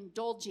was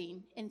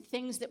indulging in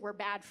things that were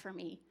bad for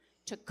me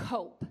to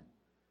cope,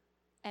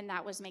 and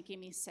that was making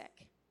me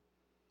sick.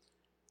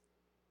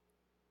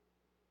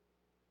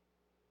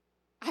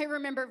 I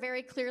remember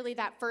very clearly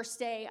that first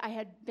day I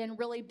had been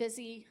really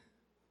busy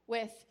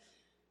with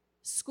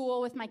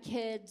school with my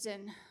kids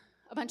and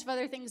a bunch of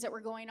other things that were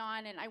going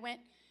on, and I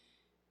went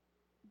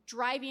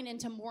driving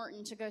into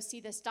Morton to go see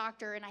this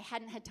doctor, and I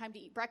hadn't had time to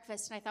eat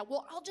breakfast, and I thought,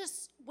 well,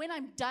 when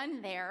I'm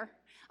done there,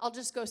 I'll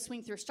just go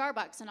swing through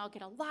Starbucks, and I'll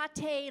get a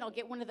latte, and I'll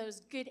get one of those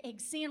good egg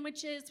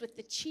sandwiches with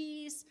the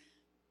cheese.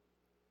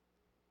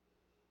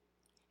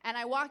 And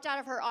I walked out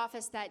of her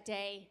office that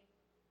day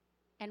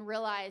and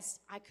realized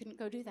I couldn't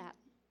go do that.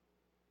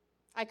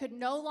 I could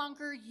no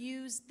longer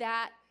use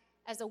that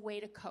as a way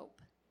to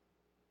cope.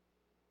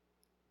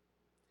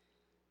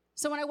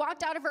 So when I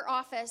walked out of her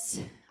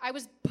office, I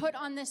was put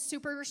on this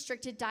super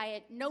restricted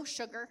diet, no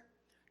sugar,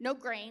 no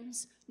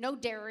grains, no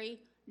dairy,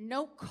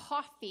 no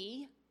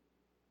coffee,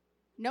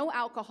 no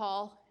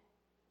alcohol,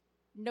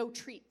 no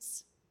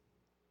treats.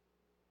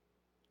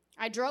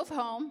 I drove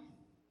home,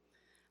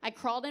 I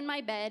crawled in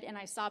my bed, and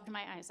I sobbed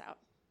my eyes out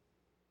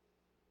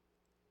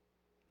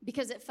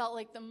because it felt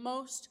like the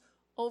most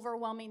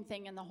overwhelming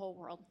thing in the whole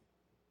world.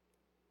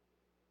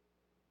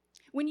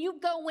 When you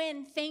go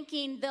in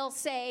thinking they'll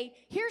say,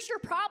 here's your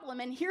problem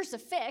and here's a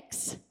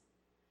fix,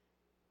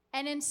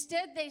 and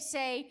instead they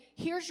say,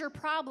 here's your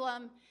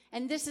problem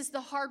and this is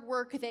the hard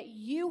work that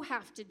you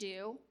have to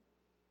do,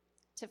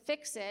 to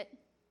fix it,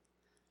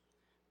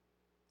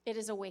 it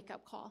is a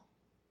wake-up call.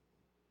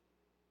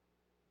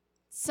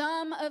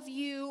 Some of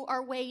you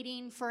are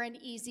waiting for an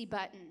easy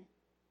button.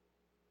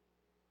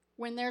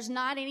 When there's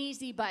not an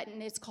easy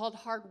button, it's called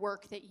hard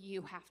work that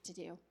you have to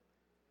do.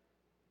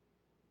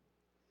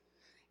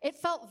 It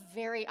felt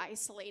very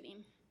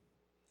isolating.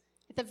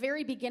 At the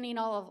very beginning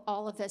of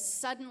all of this,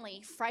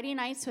 suddenly, Friday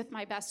nights with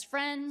my best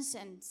friends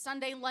and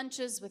Sunday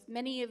lunches with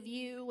many of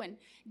you and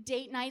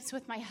date nights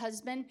with my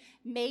husband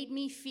made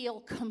me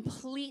feel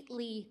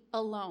completely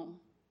alone,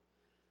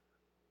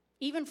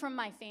 even from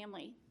my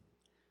family,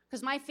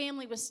 because my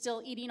family was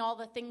still eating all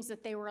the things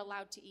that they were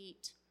allowed to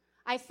eat.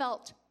 I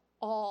felt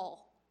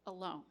all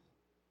alone.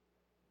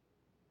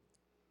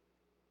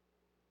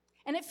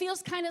 And it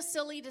feels kind of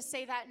silly to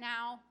say that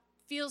now.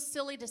 Feels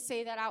silly to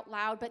say that out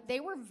loud, but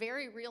they were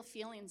very real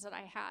feelings that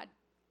I had.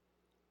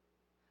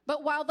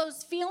 But while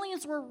those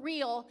feelings were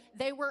real,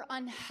 they were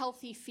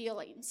unhealthy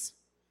feelings.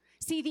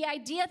 See, the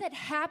idea that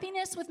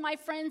happiness with my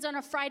friends on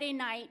a Friday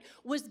night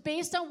was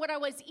based on what I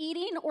was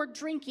eating or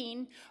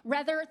drinking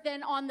rather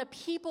than on the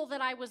people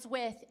that I was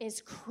with is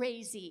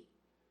crazy.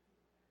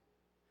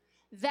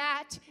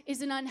 That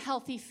is an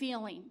unhealthy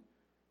feeling.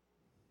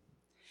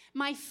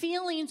 My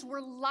feelings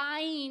were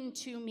lying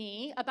to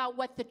me about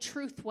what the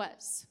truth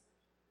was.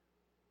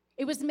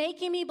 It was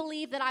making me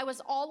believe that I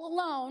was all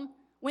alone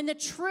when the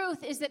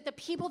truth is that the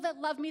people that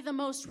loved me the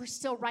most were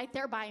still right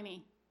there by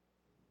me.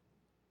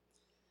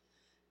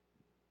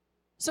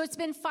 So it's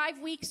been 5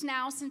 weeks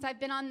now since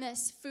I've been on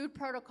this food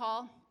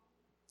protocol.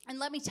 And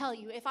let me tell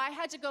you, if I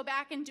had to go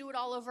back and do it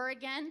all over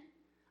again,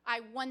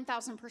 I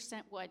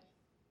 1,000% would.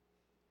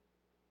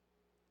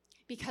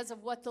 Because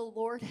of what the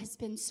Lord has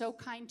been so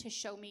kind to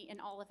show me in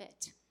all of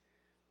it.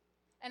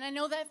 And I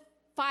know that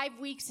 5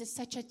 weeks is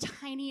such a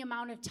tiny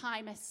amount of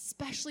time,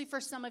 especially for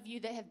some of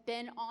you that have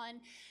been on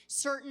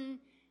certain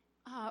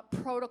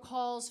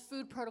protocols,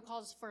 food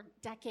protocols for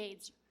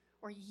decades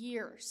or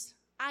years.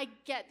 I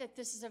get that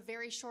this is a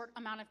very short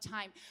amount of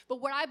time.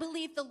 But what I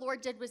believe the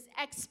Lord did was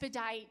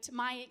expedite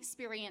my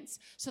experience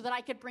so that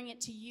I could bring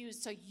it to you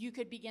so you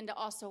could begin to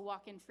also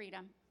walk in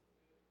freedom.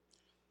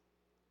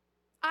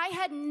 I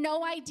had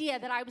no idea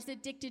that I was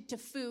addicted to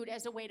food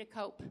as a way to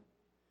cope.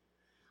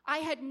 I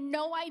had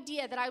no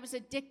idea that I was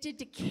addicted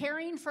to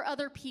caring for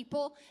other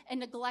people and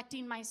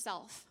neglecting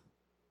myself.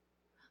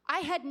 I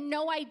had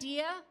no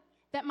idea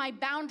that my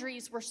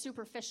boundaries were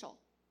superficial.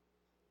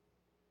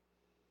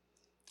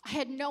 I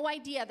had no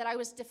idea that I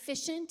was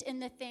deficient in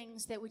the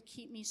things that would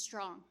keep me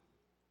strong.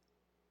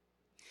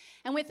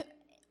 And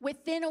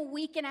within a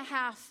week and a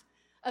half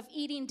of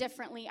eating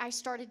differently, I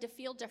started to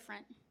feel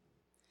different.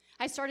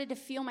 I started to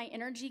feel my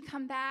energy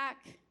come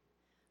back.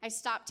 I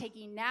stopped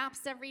taking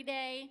naps every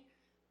day.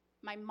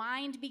 My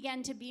mind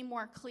began to be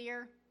more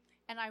clear,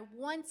 and I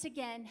once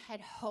again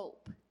had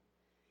hope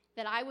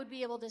that I would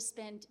be able to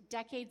spend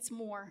decades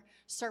more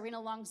serving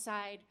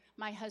alongside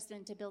my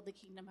husband to build the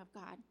kingdom of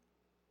God.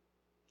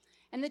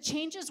 And the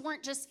changes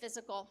weren't just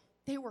physical.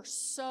 They were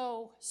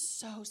so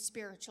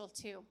spiritual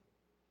too.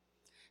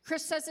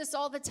 Chris says this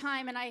all the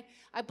time, and I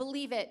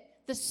believe it.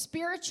 The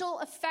spiritual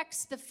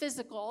affects the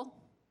physical,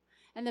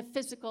 and the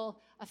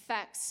physical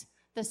affects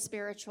the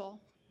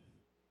spiritual.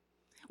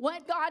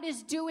 What God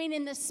is doing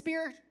in the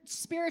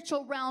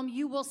spiritual realm,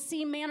 you will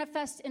see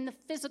manifest in the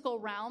physical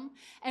realm.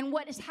 And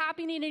what is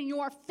happening in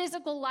your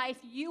physical life,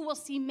 you will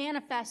see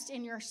manifest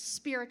in your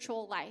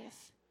spiritual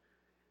life.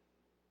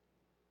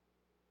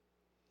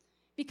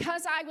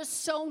 Because I was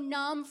so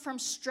numb from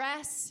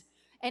stress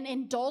and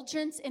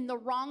indulgence in the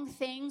wrong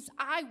things,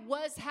 I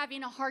was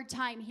having a hard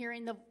time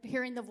hearing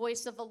the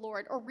voice of the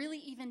Lord, or really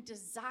even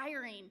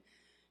desiring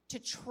to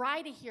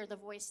try to hear the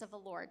voice of the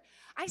Lord.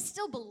 I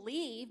still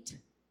believed.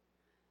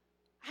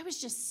 I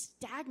was just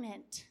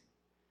stagnant.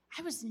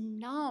 I was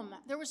numb.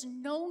 There was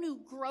no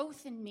new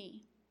growth in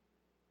me.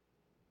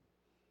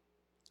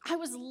 I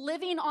was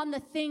living on the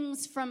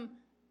things from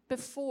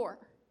before.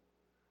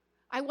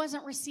 I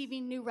wasn't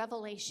receiving new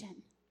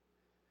revelation.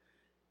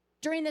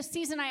 During this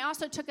season, I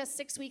also took a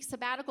 6-week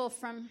sabbatical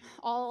from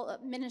all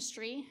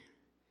ministry.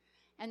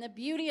 And the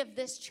beauty of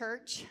this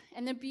church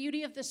and the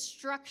beauty of the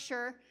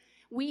structure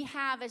we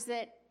have is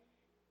that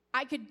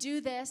I could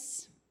do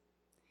this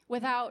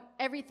without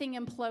everything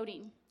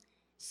imploding,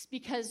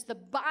 because the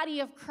body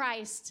of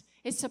Christ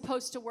is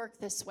supposed to work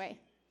this way.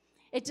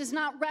 It does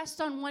not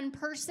rest on one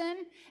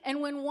person,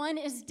 and when one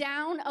is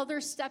down,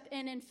 others step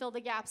in and fill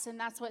the gaps, and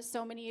that's what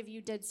so many of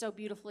you did so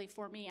beautifully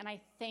for me, and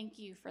I thank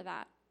you for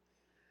that.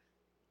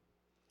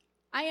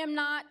 I am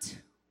not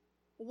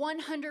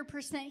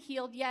 100%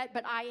 healed yet,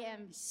 but I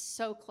am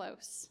so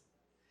close.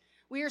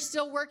 We are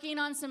still working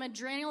on some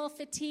adrenal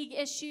fatigue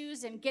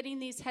issues and getting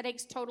these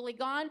headaches totally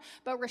gone.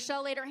 But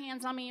Rochelle laid her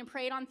hands on me and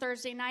prayed on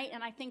Thursday night,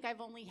 and I think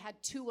I've only had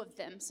 2 of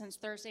them since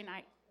Thursday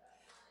night.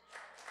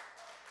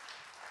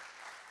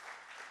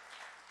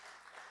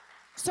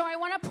 So I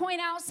want to point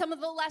out some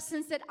of the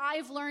lessons that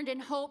I've learned in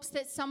hopes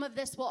that some of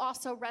this will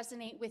also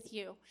resonate with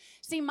you.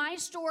 See, my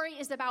story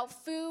is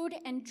about food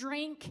and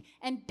drink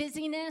and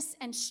busyness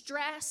and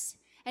stress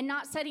and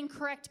not setting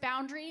correct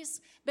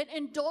boundaries, but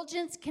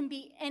indulgence can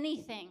be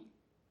anything.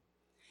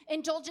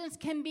 Indulgence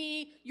can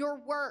be your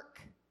work,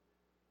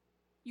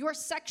 your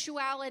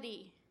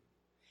sexuality.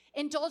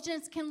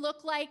 Indulgence can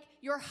look like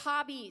your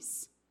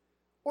hobbies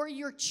or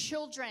your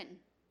children.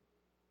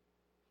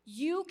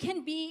 You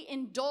can be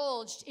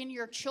indulged in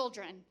your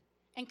children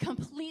and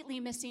completely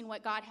missing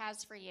what God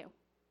has for you.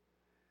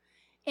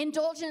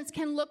 Indulgence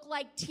can look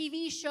like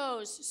TV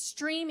shows,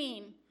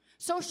 streaming,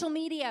 social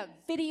media,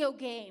 video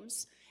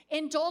games.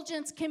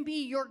 Indulgence can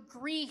be your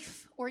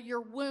grief or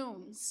your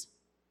wounds.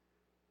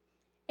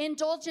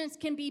 Indulgence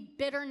can be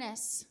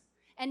bitterness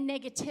and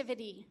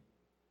negativity.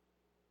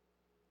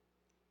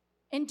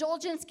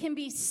 Indulgence can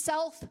be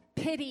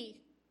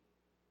self-pity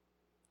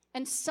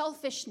and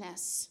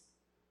selfishness.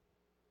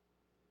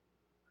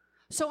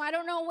 So I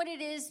don't know what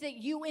it is that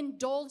you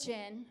indulge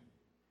in,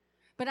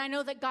 but I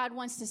know that God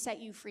wants to set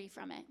you free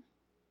from it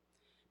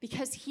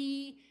because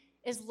he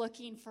is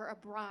looking for a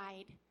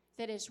bride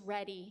that is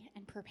ready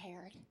and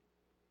prepared.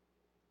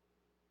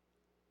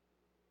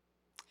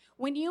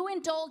 When you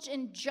indulge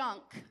in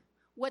junk,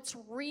 what's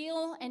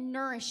real and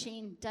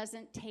nourishing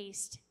doesn't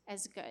taste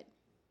as good.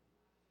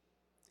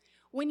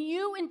 When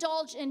you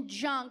indulge in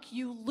junk,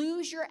 you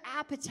lose your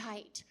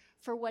appetite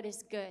for what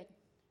is good.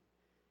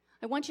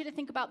 I want you to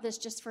think about this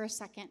just for a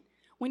second.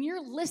 When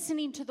you're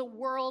listening to the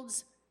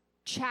world's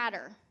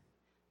chatter,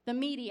 the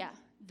media,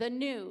 the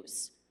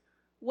news,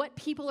 what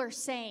people are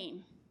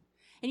saying,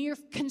 and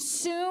you've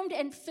consumed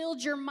and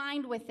filled your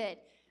mind with it,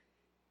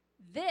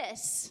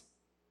 this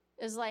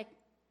is like,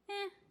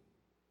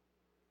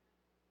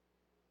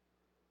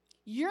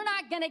 You're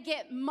not going to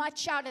get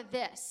much out of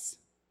this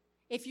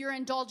if you're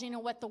indulging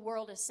in what the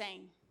world is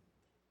saying.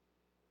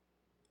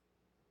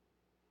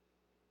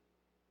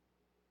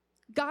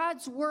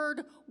 God's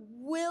word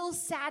will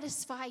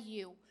satisfy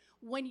you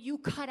when you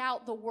cut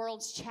out the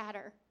world's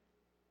chatter.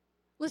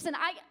 Listen,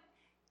 I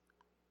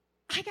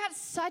got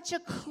such a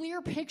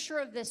clear picture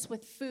of this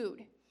with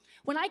food.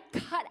 When I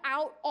cut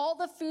out all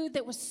the food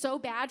that was so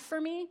bad for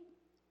me,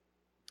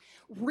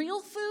 real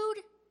food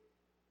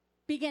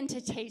began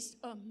to taste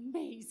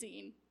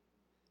amazing.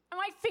 And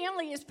my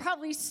family is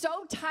probably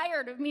so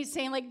tired of me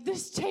saying, like,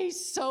 this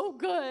tastes so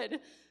good.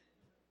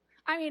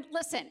 I mean,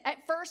 listen,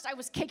 at first I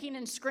was kicking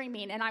and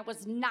screaming, and I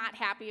was not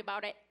happy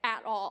about it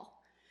at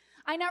all.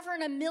 I never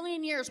in a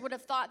million years would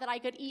have thought that I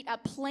could eat a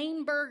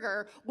plain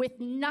burger with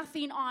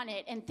nothing on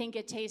it and think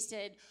it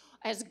tasted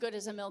as good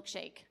as a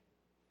milkshake.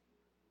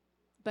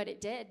 But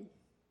it did.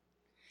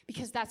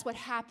 Because that's what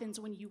happens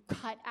when you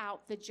cut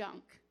out the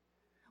junk.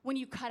 When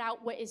you cut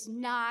out what is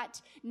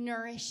not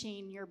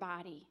nourishing your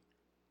body.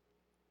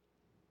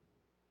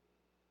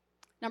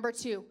 Number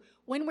 2,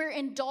 when we're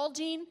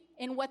indulging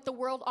in what the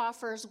world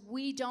offers,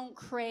 we don't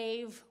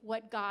crave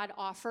what God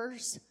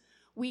offers.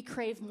 We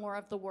crave more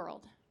of the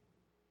world.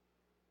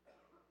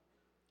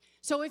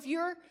 So if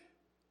you're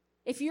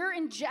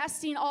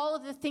ingesting all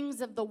of the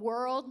things of the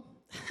world,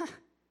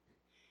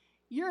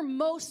 you're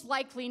most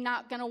likely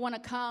not going to want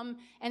to come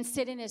and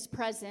sit in his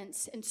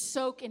presence and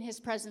soak in his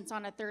presence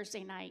on a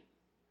Thursday night.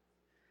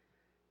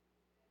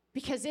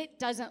 Because it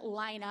doesn't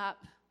line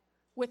up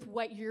with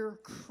what you're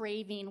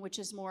craving, which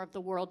is more of the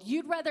world.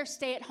 You'd rather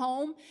stay at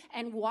home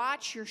and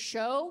watch your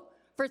show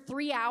for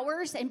 3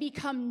 hours and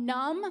become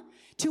numb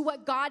to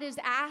what God has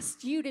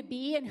asked you to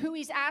be and who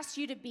he's asked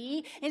you to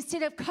be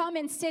instead of come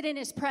and sit in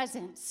his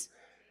presence.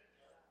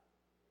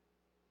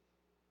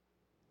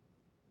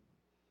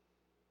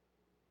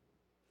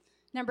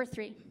 Number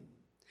 3,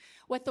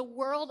 what the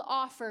world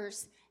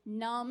offers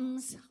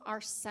numbs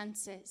our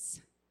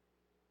senses.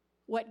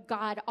 What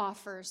God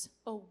offers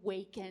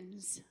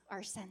awakens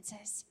our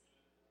senses.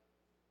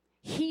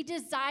 He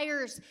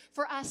desires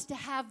for us to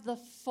have the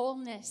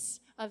fullness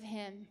of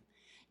him,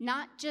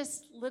 not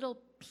just little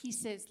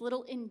pieces,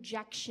 little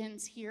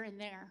injections here and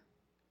there.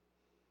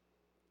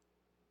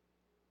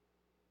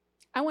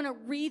 I want to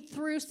read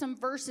through some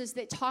verses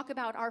that talk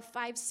about our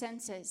 5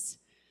 senses.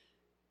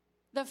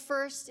 The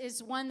first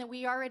is one that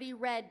we already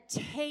read.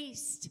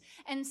 Taste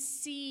and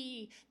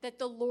see that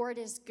the Lord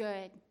is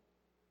good.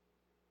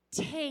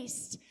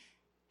 Taste,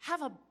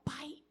 have a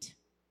bite.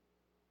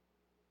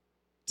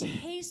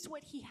 Taste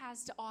what he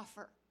has to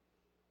offer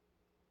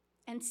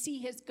and see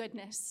his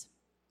goodness.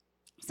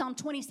 Psalm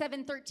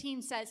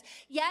 27:13 says,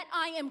 "Yet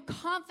I am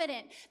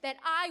confident that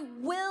I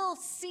will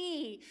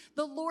see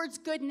the Lord's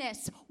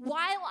goodness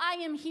while I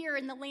am here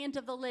in the land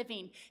of the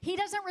living." He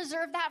doesn't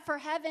reserve that for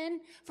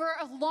heaven for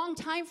a long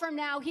time from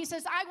now. He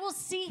says, I will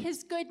see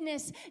his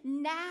goodness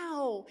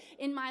now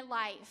in my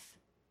life.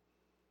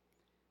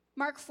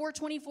 Mark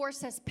 4:24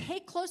 says, pay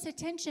close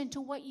attention to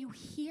what you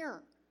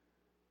hear.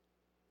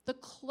 The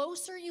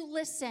closer you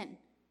listen,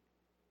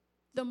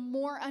 the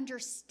more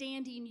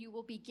understanding you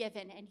will be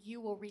given, and you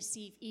will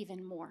receive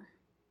even more.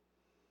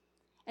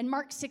 And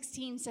Mark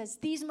 16 says,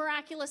 these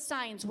miraculous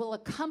signs will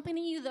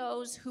accompany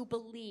those who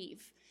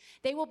believe.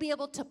 They will be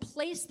able to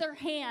place their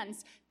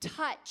hands,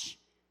 touch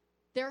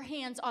their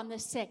hands on the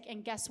sick,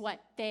 and guess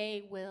what?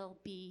 They will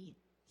be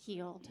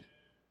healed.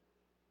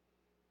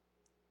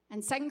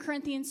 And 2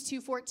 Corinthians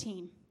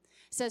 2:14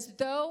 says,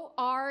 though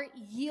our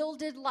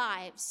yielded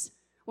lives,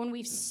 when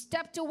we've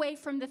stepped away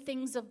from the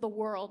things of the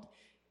world,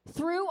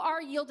 through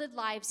our yielded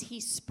lives, he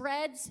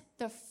spreads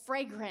the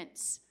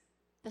fragrance,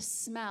 the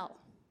smell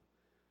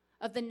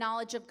of the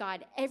knowledge of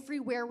God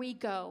everywhere we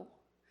go.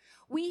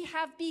 We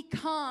have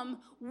become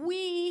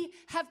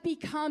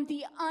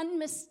the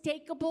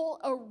unmistakable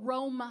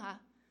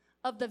aroma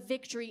of the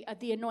victory of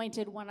the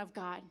anointed one of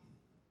God.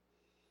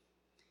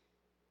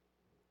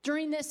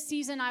 During this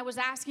season, I was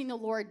asking the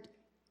Lord,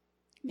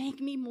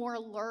 make me more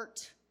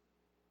alert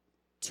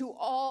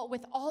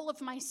with all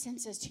of my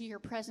senses to your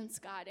presence,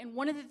 God. And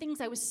one of the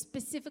things I was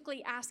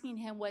specifically asking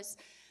him was,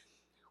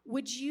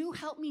 would you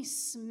help me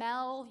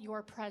smell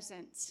your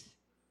presence?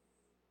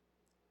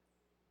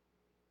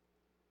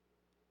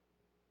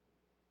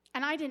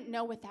 And I didn't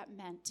know what that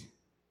meant,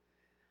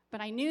 but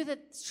I knew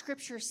that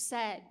Scripture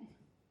said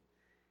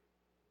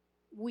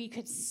we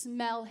could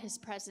smell his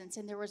presence,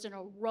 and there was an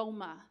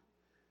aroma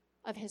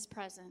of his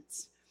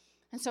presence.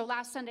 And so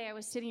last Sunday, I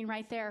was sitting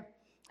right there,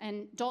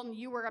 and Dalton,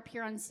 you were up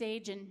here on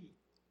stage, and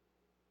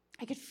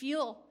I could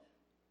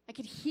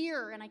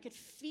hear, and I could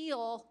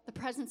feel the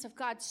presence of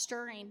God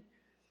stirring.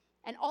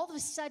 And all of a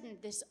sudden,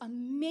 this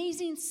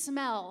amazing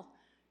smell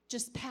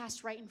just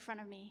passed right in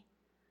front of me.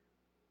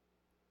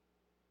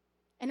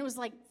 And it was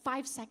like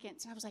 5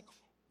 seconds, and I was like,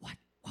 what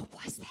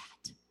was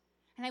that?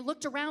 And I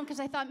looked around because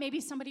I thought maybe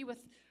somebody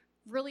with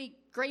really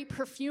great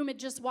perfume had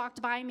just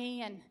walked by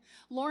me, and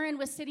Lauren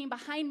was sitting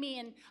behind me,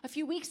 and a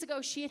few weeks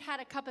ago she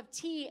had a cup of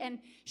tea, and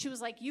she was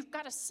like, you've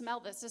got to smell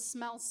this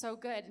smells so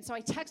good. And so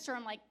I text her,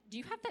 I'm like, do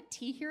you have that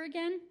tea here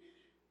again?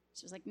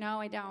 She was like, no,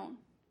 I don't.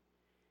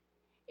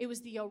 It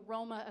was the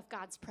aroma of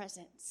God's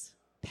presence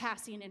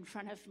passing in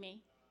front of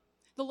me.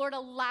 The Lord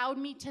allowed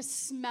me to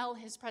smell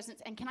his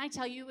presence, and can I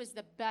tell you, it was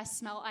the best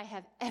smell I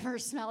have ever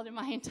smelled in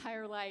my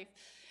entire life.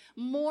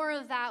 More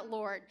of that,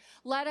 Lord.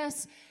 Let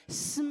us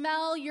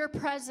smell your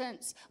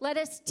presence. Let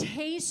us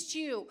taste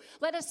you.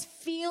 Let us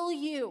feel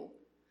you.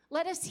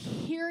 Let us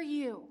hear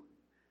you.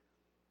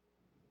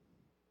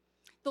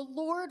 The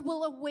Lord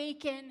will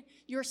awaken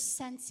your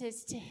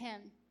senses to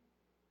him.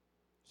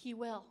 He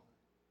will,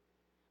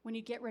 when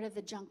you get rid of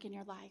the junk in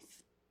your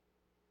life.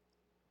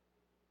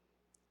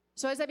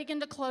 So as I begin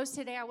to close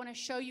today, I want to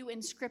show you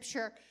in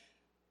Scripture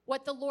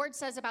what the Lord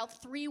says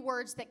about 3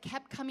 words that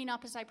kept coming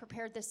up as I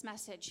prepared this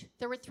message.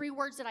 There were 3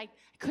 words that I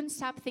couldn't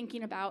stop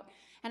thinking about,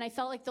 and I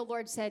felt like the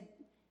Lord said,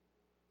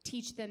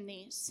 teach them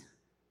these.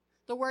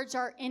 The words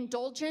are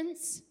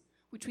indulgence,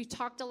 which we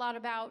talked a lot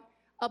about,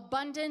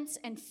 abundance,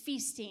 and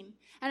feasting.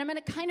 And I'm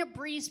going to kind of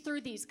breeze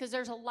through these because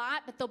there's a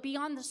lot, but they'll be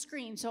on the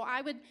screen. So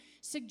I would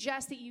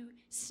suggest that you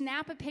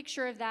snap a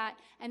picture of that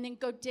and then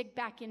go dig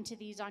back into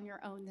these on your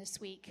own this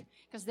week,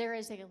 because there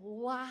is a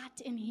lot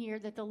in here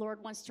that the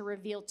Lord wants to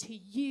reveal to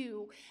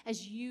you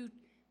as you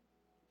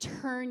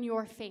turn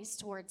your face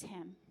towards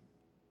him.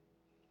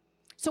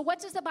 So what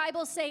does the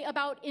Bible say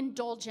about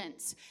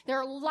indulgence? There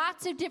are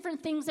lots of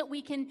different things that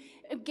we can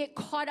get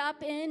caught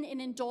up in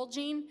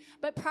indulging,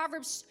 but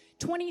Proverbs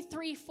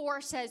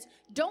 23:4 says,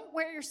 don't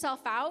wear yourself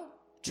out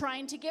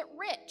trying to get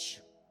rich.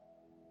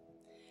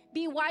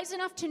 Be wise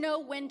enough to know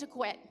when to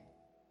quit.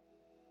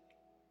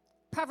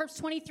 Proverbs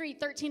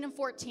 23:13 and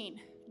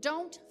 14.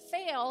 Don't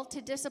fail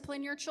to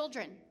discipline your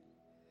children.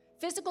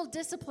 Physical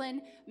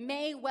discipline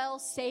may well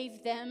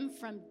save them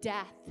from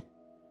death.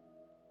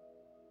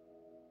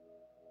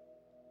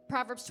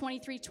 Proverbs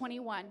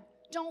 23:21.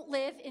 Don't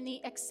live in the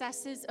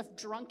excesses of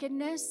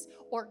drunkenness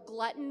or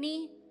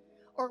gluttony,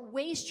 or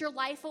waste your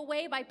life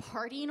away by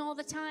partying all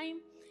the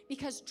time,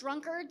 because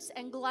drunkards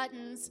and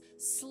gluttons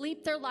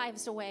sleep their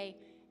lives away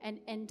and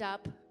end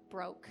up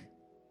broke.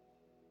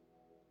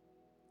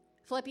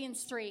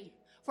 Philippians 3.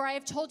 For I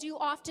have told you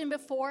often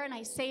before, and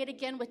I say it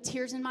again with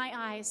tears in my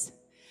eyes,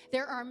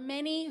 there are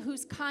many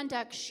whose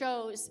conduct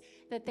shows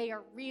that they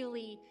are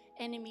really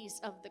enemies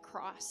of the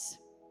cross.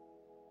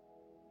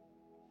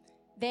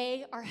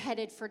 They are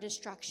headed for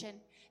destruction.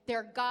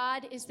 Their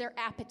God is their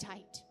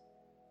appetite.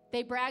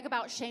 They brag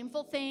about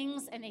shameful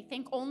things, and they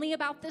think only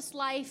about this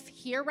life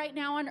here right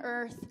now on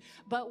earth.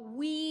 But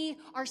we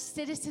are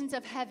citizens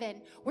of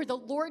heaven, where the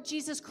Lord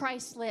Jesus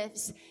Christ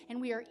lives, and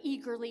we are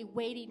eagerly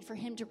waiting for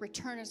him to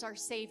return as our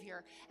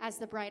Savior, as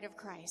the bride of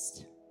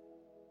Christ.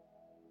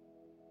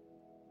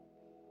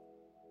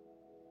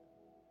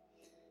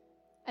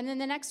 And then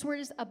the next word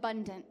is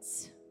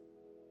abundance.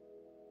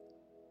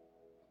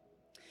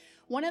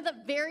 One of the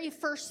very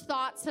first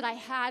thoughts that I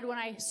had when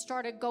I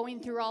started going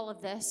through all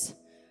of this,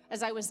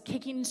 as I was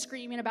kicking and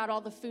screaming about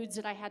all the foods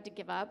that I had to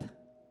give up,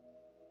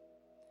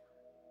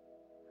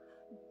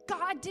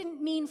 God didn't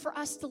mean for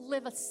us to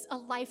live a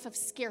life of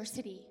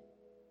scarcity.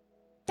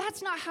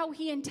 That's not how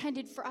he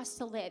intended for us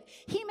to live.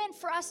 He meant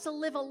for us to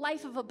live a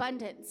life of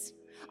abundance.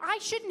 I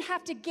shouldn't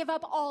have to give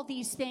up all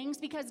these things,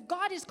 because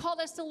God has called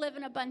us to live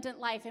an abundant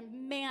life,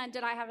 and man,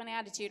 did I have an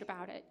attitude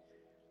about it.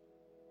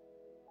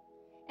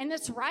 And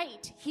that's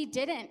right, he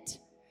didn't.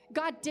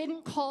 God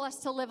didn't call us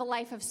to live a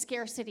life of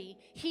scarcity.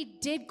 He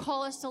did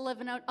call us to live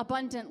an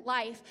abundant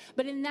life.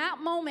 But in that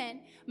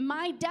moment,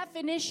 my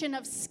definition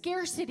of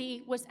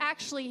scarcity was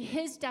actually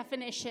his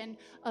definition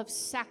of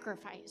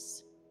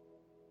sacrifice.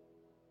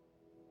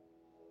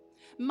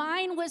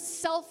 Mine was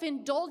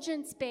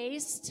self-indulgence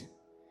based.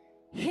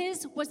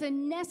 His was a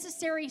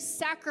necessary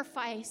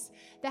sacrifice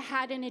that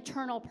had an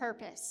eternal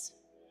purpose.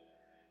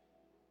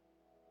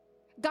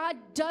 God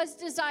does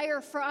desire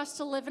for us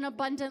to live an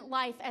abundant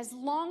life as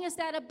long as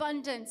that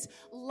abundance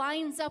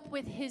lines up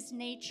with his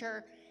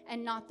nature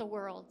and not the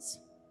world's.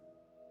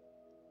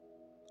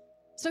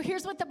 So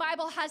here's what the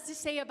Bible has to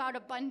say about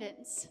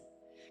abundance.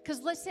 Because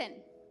listen,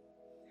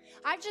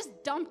 I've just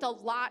dumped a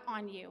lot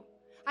on you.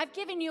 I've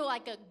given you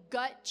like a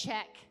gut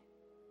check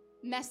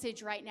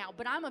message right now,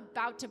 but I'm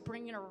about to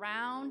bring it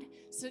around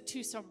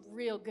to some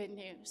real good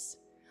news.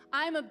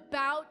 I'm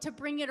about to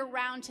bring it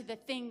around to the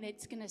thing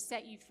that's going to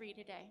set you free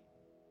today.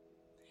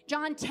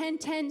 John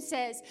 10:10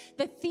 says,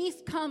 the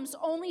thief comes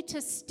only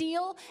to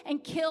steal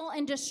and kill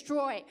and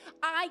destroy.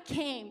 I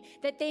came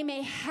that they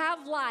may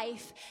have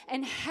life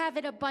and have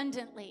it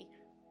abundantly.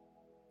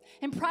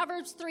 And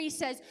Proverbs 3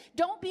 says,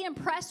 don't be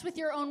impressed with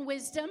your own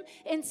wisdom.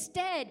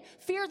 Instead,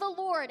 fear the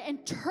Lord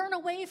and turn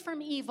away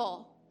from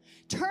evil.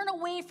 Turn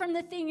away from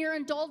the thing you're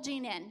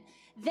indulging in.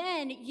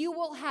 Then you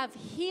will have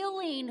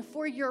healing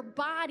for your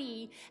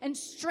body and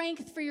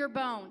strength for your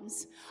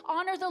bones.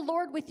 Honor the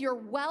Lord with your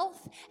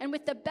wealth and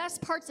with the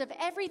best parts of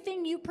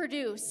everything you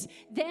produce.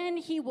 Then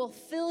he will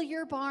fill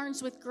your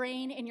barns with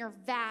grain and your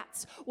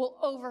vats will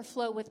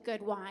overflow with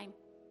good wine.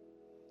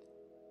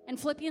 And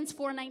Philippians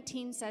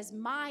 4:19 says,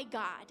 my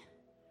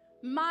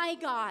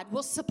God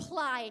will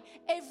supply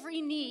every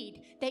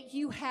need that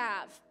you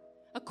have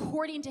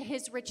according to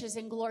his riches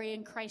and glory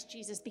in Christ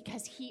Jesus,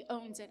 because he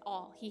owns it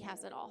all. He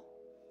has it all.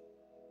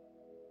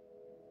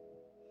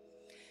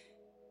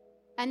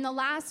 And the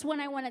last one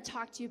I want to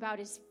talk to you about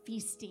is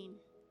feasting.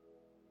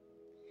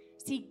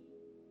 See,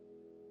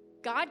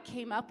 God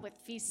came up with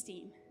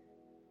feasting.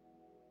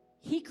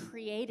 He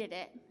created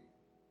it.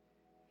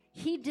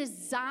 He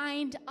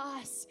designed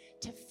us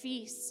to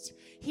feast.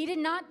 He did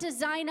not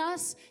design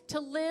us to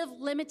live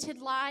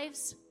limited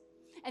lives.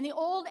 And the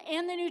Old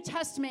and the New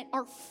Testament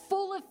are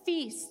full of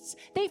feasts.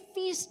 They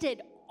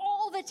feasted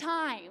all the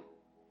time.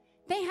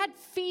 They had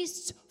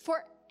feasts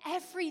for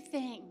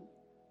everything.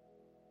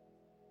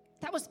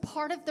 That was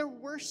part of their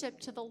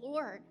worship to the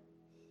Lord.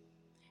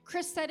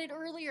 Chris said it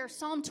earlier.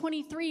 Psalm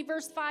 23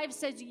 verse 5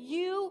 says,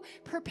 you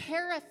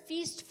prepare a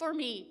feast for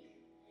me.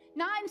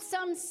 Not in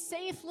some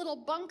safe little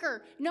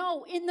bunker.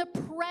 No, in the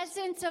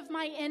presence of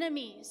my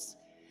enemies.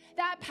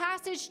 That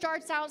passage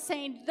starts out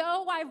saying,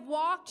 though I've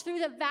walked through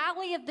the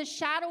valley of the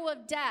shadow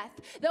of death,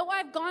 though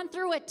I've gone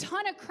through a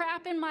ton of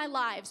crap in my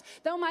lives,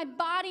 though my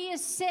body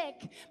is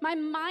sick, my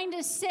mind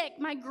is sick,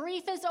 my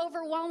grief is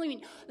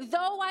overwhelming,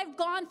 though I've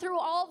gone through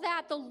all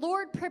that, the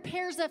Lord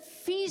prepares a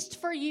feast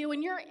for you,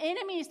 and your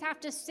enemies have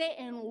to sit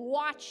and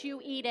watch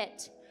you eat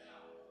it.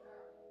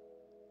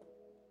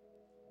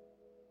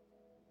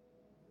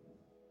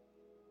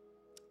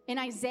 In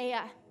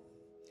Isaiah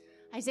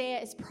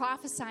is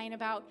prophesying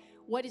about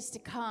what is to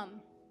come.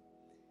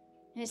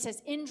 And it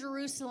says, in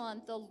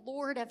Jerusalem, the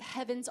Lord of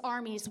heaven's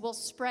armies will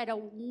spread a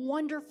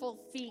wonderful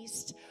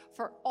feast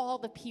for all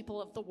the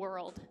people of the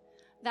world.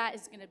 That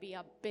is going to be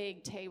a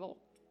big table.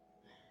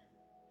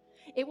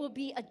 It will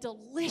be a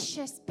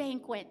delicious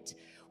banquet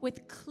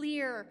with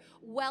clear,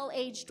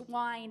 well-aged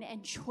wine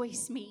and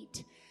choice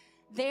meat.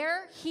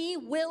 There he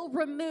will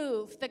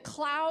remove the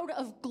cloud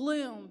of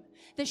gloom,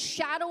 the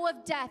shadow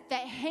of death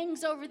that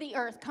hangs over the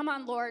earth. Come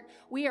on, Lord.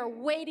 We are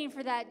waiting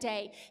for that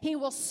day. He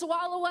will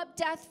swallow up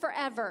death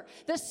forever.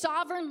 The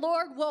sovereign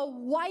Lord will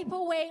wipe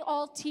away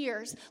all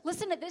tears.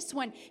 Listen to this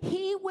one.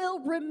 He will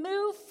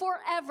remove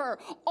forever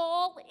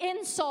all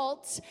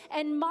insults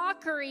and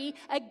mockery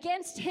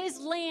against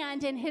his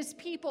land and his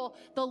people.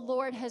 The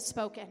Lord has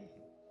spoken.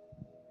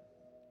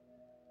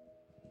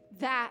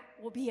 That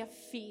will be a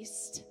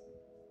feast.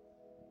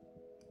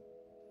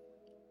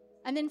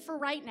 And then for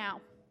right now,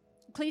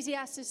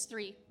 Ecclesiastes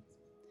 3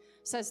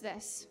 says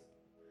this.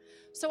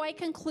 So I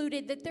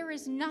concluded that there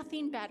is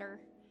nothing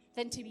better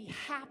than to be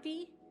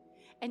happy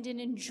and to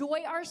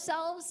enjoy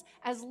ourselves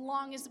as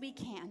long as we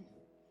can.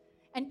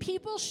 And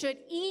people should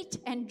eat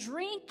and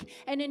drink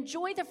and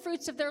enjoy the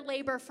fruits of their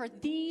labor, for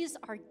these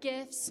are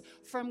gifts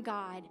from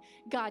God.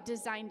 God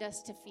designed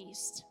us to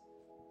feast.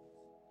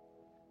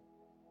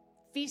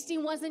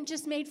 Feasting wasn't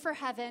just made for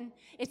heaven.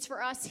 It's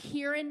for us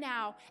here and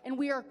now. And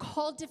we are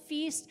called to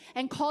feast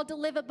and called to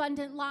live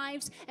abundant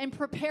lives and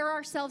prepare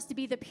ourselves to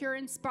be the pure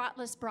and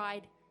spotless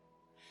bride.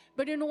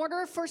 But in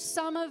order for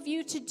some of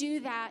you to do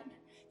that,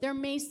 there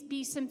may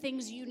be some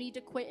things you need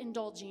to quit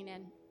indulging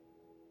in.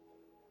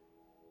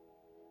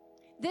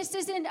 This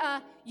isn't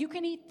you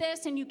can eat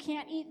this and you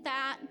can't eat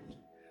that.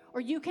 Or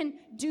you can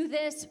do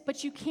this,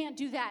 but you can't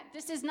do that.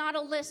 This is not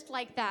a list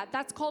like that.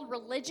 That's called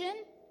religion.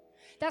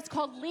 That's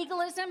called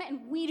legalism,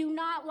 and we do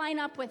not line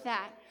up with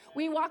that.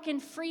 We walk in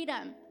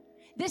freedom.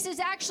 This is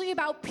actually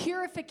about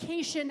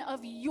purification of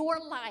your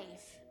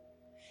life.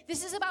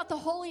 This is about the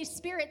Holy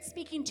Spirit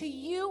speaking to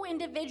you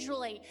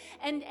individually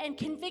and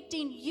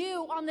convicting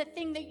you on the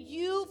thing that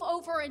you've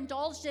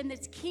overindulged in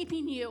that's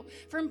keeping you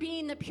from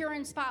being the pure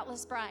and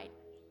spotless bride.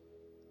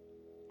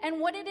 And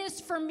what it is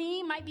for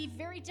me might be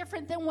very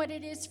different than what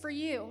it is for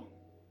you.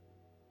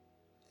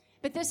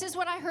 But this is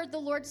what I heard the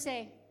Lord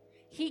say.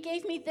 He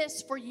gave me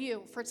this for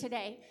you for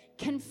today.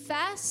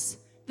 Confess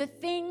the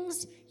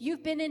things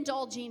you've been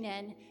indulging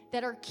in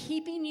that are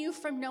keeping you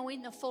from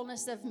knowing the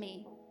fullness of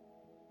me.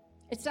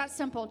 It's that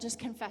simple. Just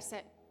confess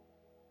it.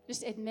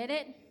 Just admit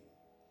it.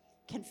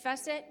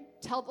 Confess it.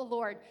 Tell the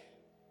Lord,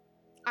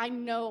 I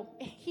know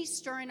he's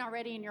stirring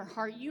already in your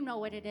heart. You know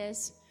what it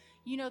is.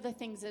 You know the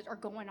things that are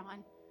going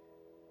on.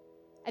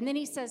 And then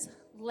he says,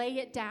 lay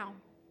it down.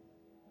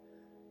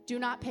 Do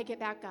not pick it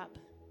back up.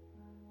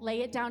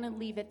 Lay it down and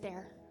leave it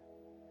there.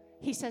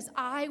 He says,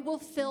 I will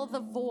fill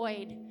the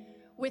void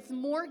with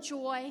more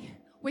joy,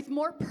 with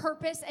more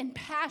purpose and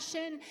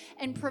passion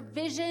and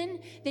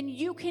provision than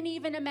you can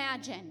even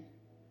imagine.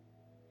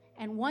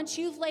 And once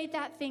you've laid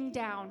that thing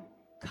down,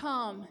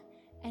 come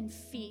and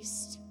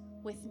feast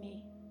with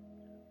me.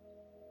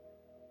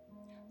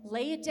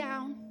 Lay it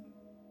down,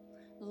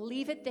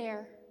 leave it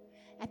there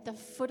at the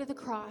foot of the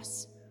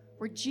cross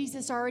where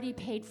Jesus already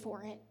paid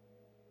for it,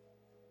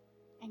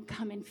 and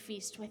come and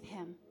feast with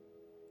him.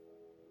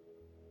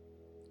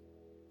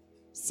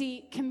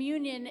 See,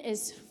 communion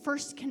is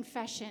first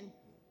confession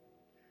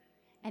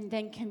and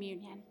then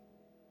communion.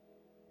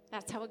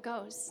 That's how it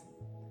goes.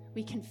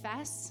 We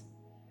confess,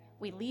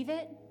 we leave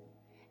it,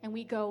 and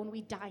we go and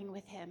we dine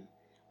with him.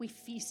 We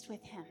feast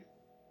with him.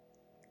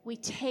 We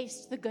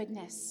taste the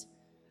goodness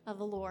of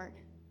the Lord.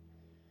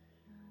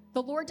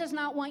 The Lord does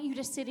not want you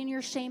to sit in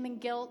your shame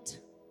and guilt.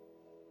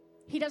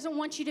 He doesn't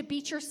want you to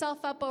beat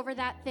yourself up over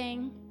that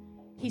thing.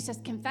 He says,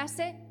 confess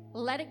it,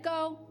 let it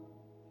go,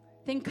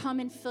 then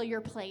come and fill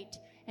your plate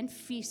and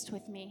feast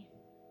with me.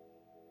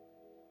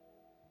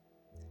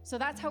 So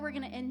that's how we're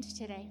going to end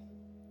today.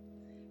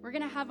 We're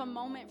going to have a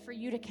moment for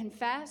you to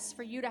confess,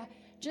 for you to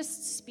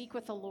just speak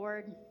with the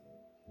Lord.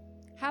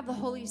 Have the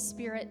Holy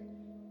Spirit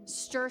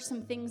stir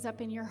some things up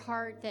in your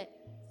heart that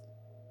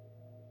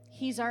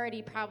he's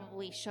already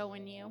probably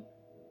showing you.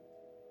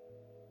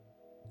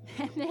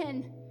 And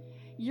then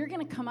you're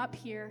going to come up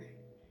here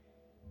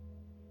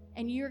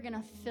and you're going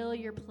to fill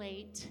your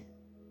plate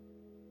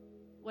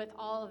with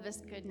all of this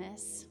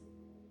goodness.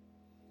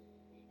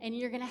 And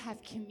you're going to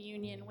have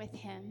communion with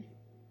him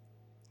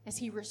as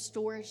he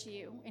restores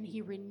you and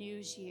he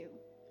renews you.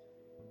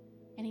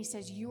 And he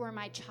says, you are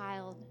my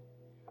child,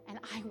 and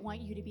I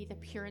want you to be the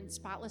pure and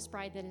spotless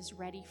bride that is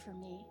ready for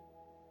me.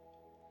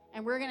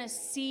 And we're going to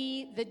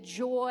see the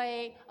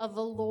joy of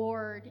the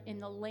Lord in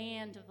the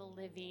land of the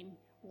living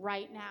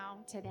right now,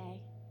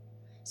 today.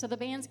 So the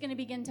band's going to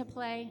begin to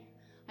play.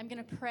 I'm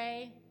going to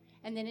pray.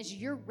 And then as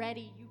you're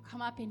ready, you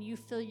come up and you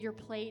fill your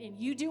plate and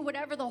you do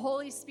whatever the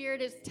Holy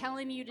Spirit is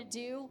telling you to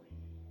do.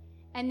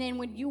 And then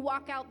when you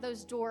walk out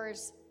those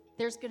doors,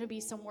 there's going to be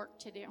some work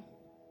to do.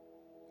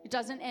 It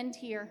doesn't end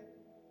here.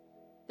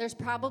 There's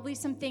probably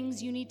some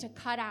things you need to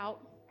cut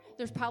out.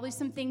 There's probably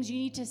some things you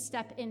need to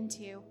step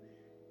into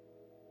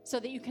so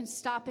that you can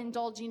stop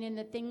indulging in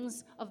the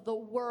things of the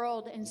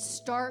world and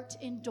start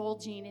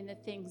indulging in the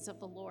things of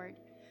the Lord.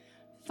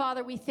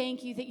 Father, we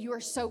thank you that you are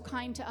so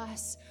kind to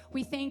us.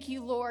 We thank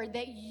you, Lord,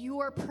 that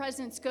your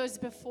presence goes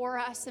before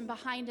us and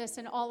behind us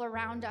and all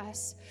around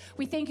us.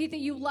 We thank you that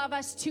you love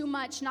us too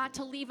much not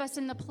to leave us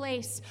in the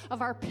place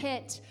of our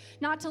pit,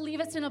 not to leave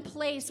us in a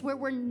place where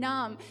we're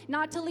numb,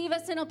 not to leave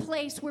us in a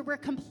place where we're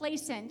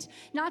complacent,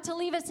 not to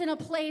leave us in a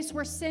place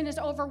where sin is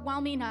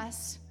overwhelming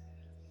us.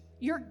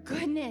 Your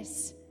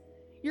goodness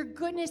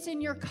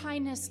and your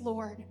kindness,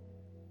 Lord,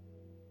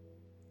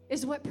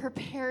 is what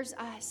prepares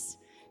us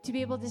to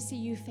be able to see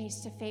you face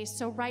to face.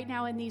 So right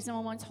now in these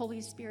moments,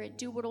 Holy Spirit,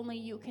 do what only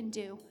you can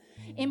do.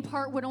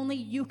 Impart what only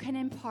you can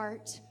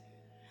impart.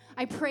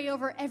 I pray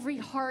over every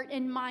heart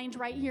and mind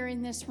right here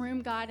in this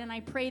room, God, and I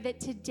pray that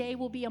today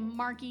will be a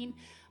marking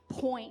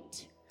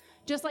point.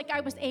 Just like I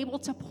was able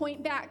to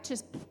point back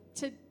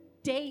to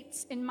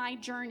dates in my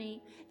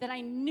journey that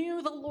I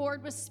knew the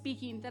Lord was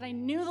speaking, that I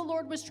knew the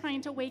Lord was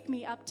trying to wake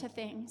me up to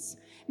things.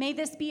 May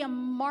this be a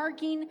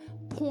marking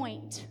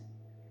point.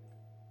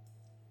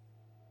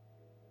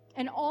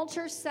 An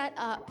altar set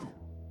up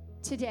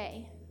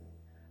today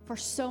for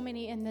so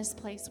many in this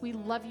place. We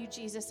love you,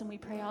 Jesus, and we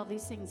pray all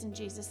these things in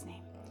Jesus'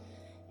 name.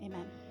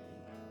 Amen.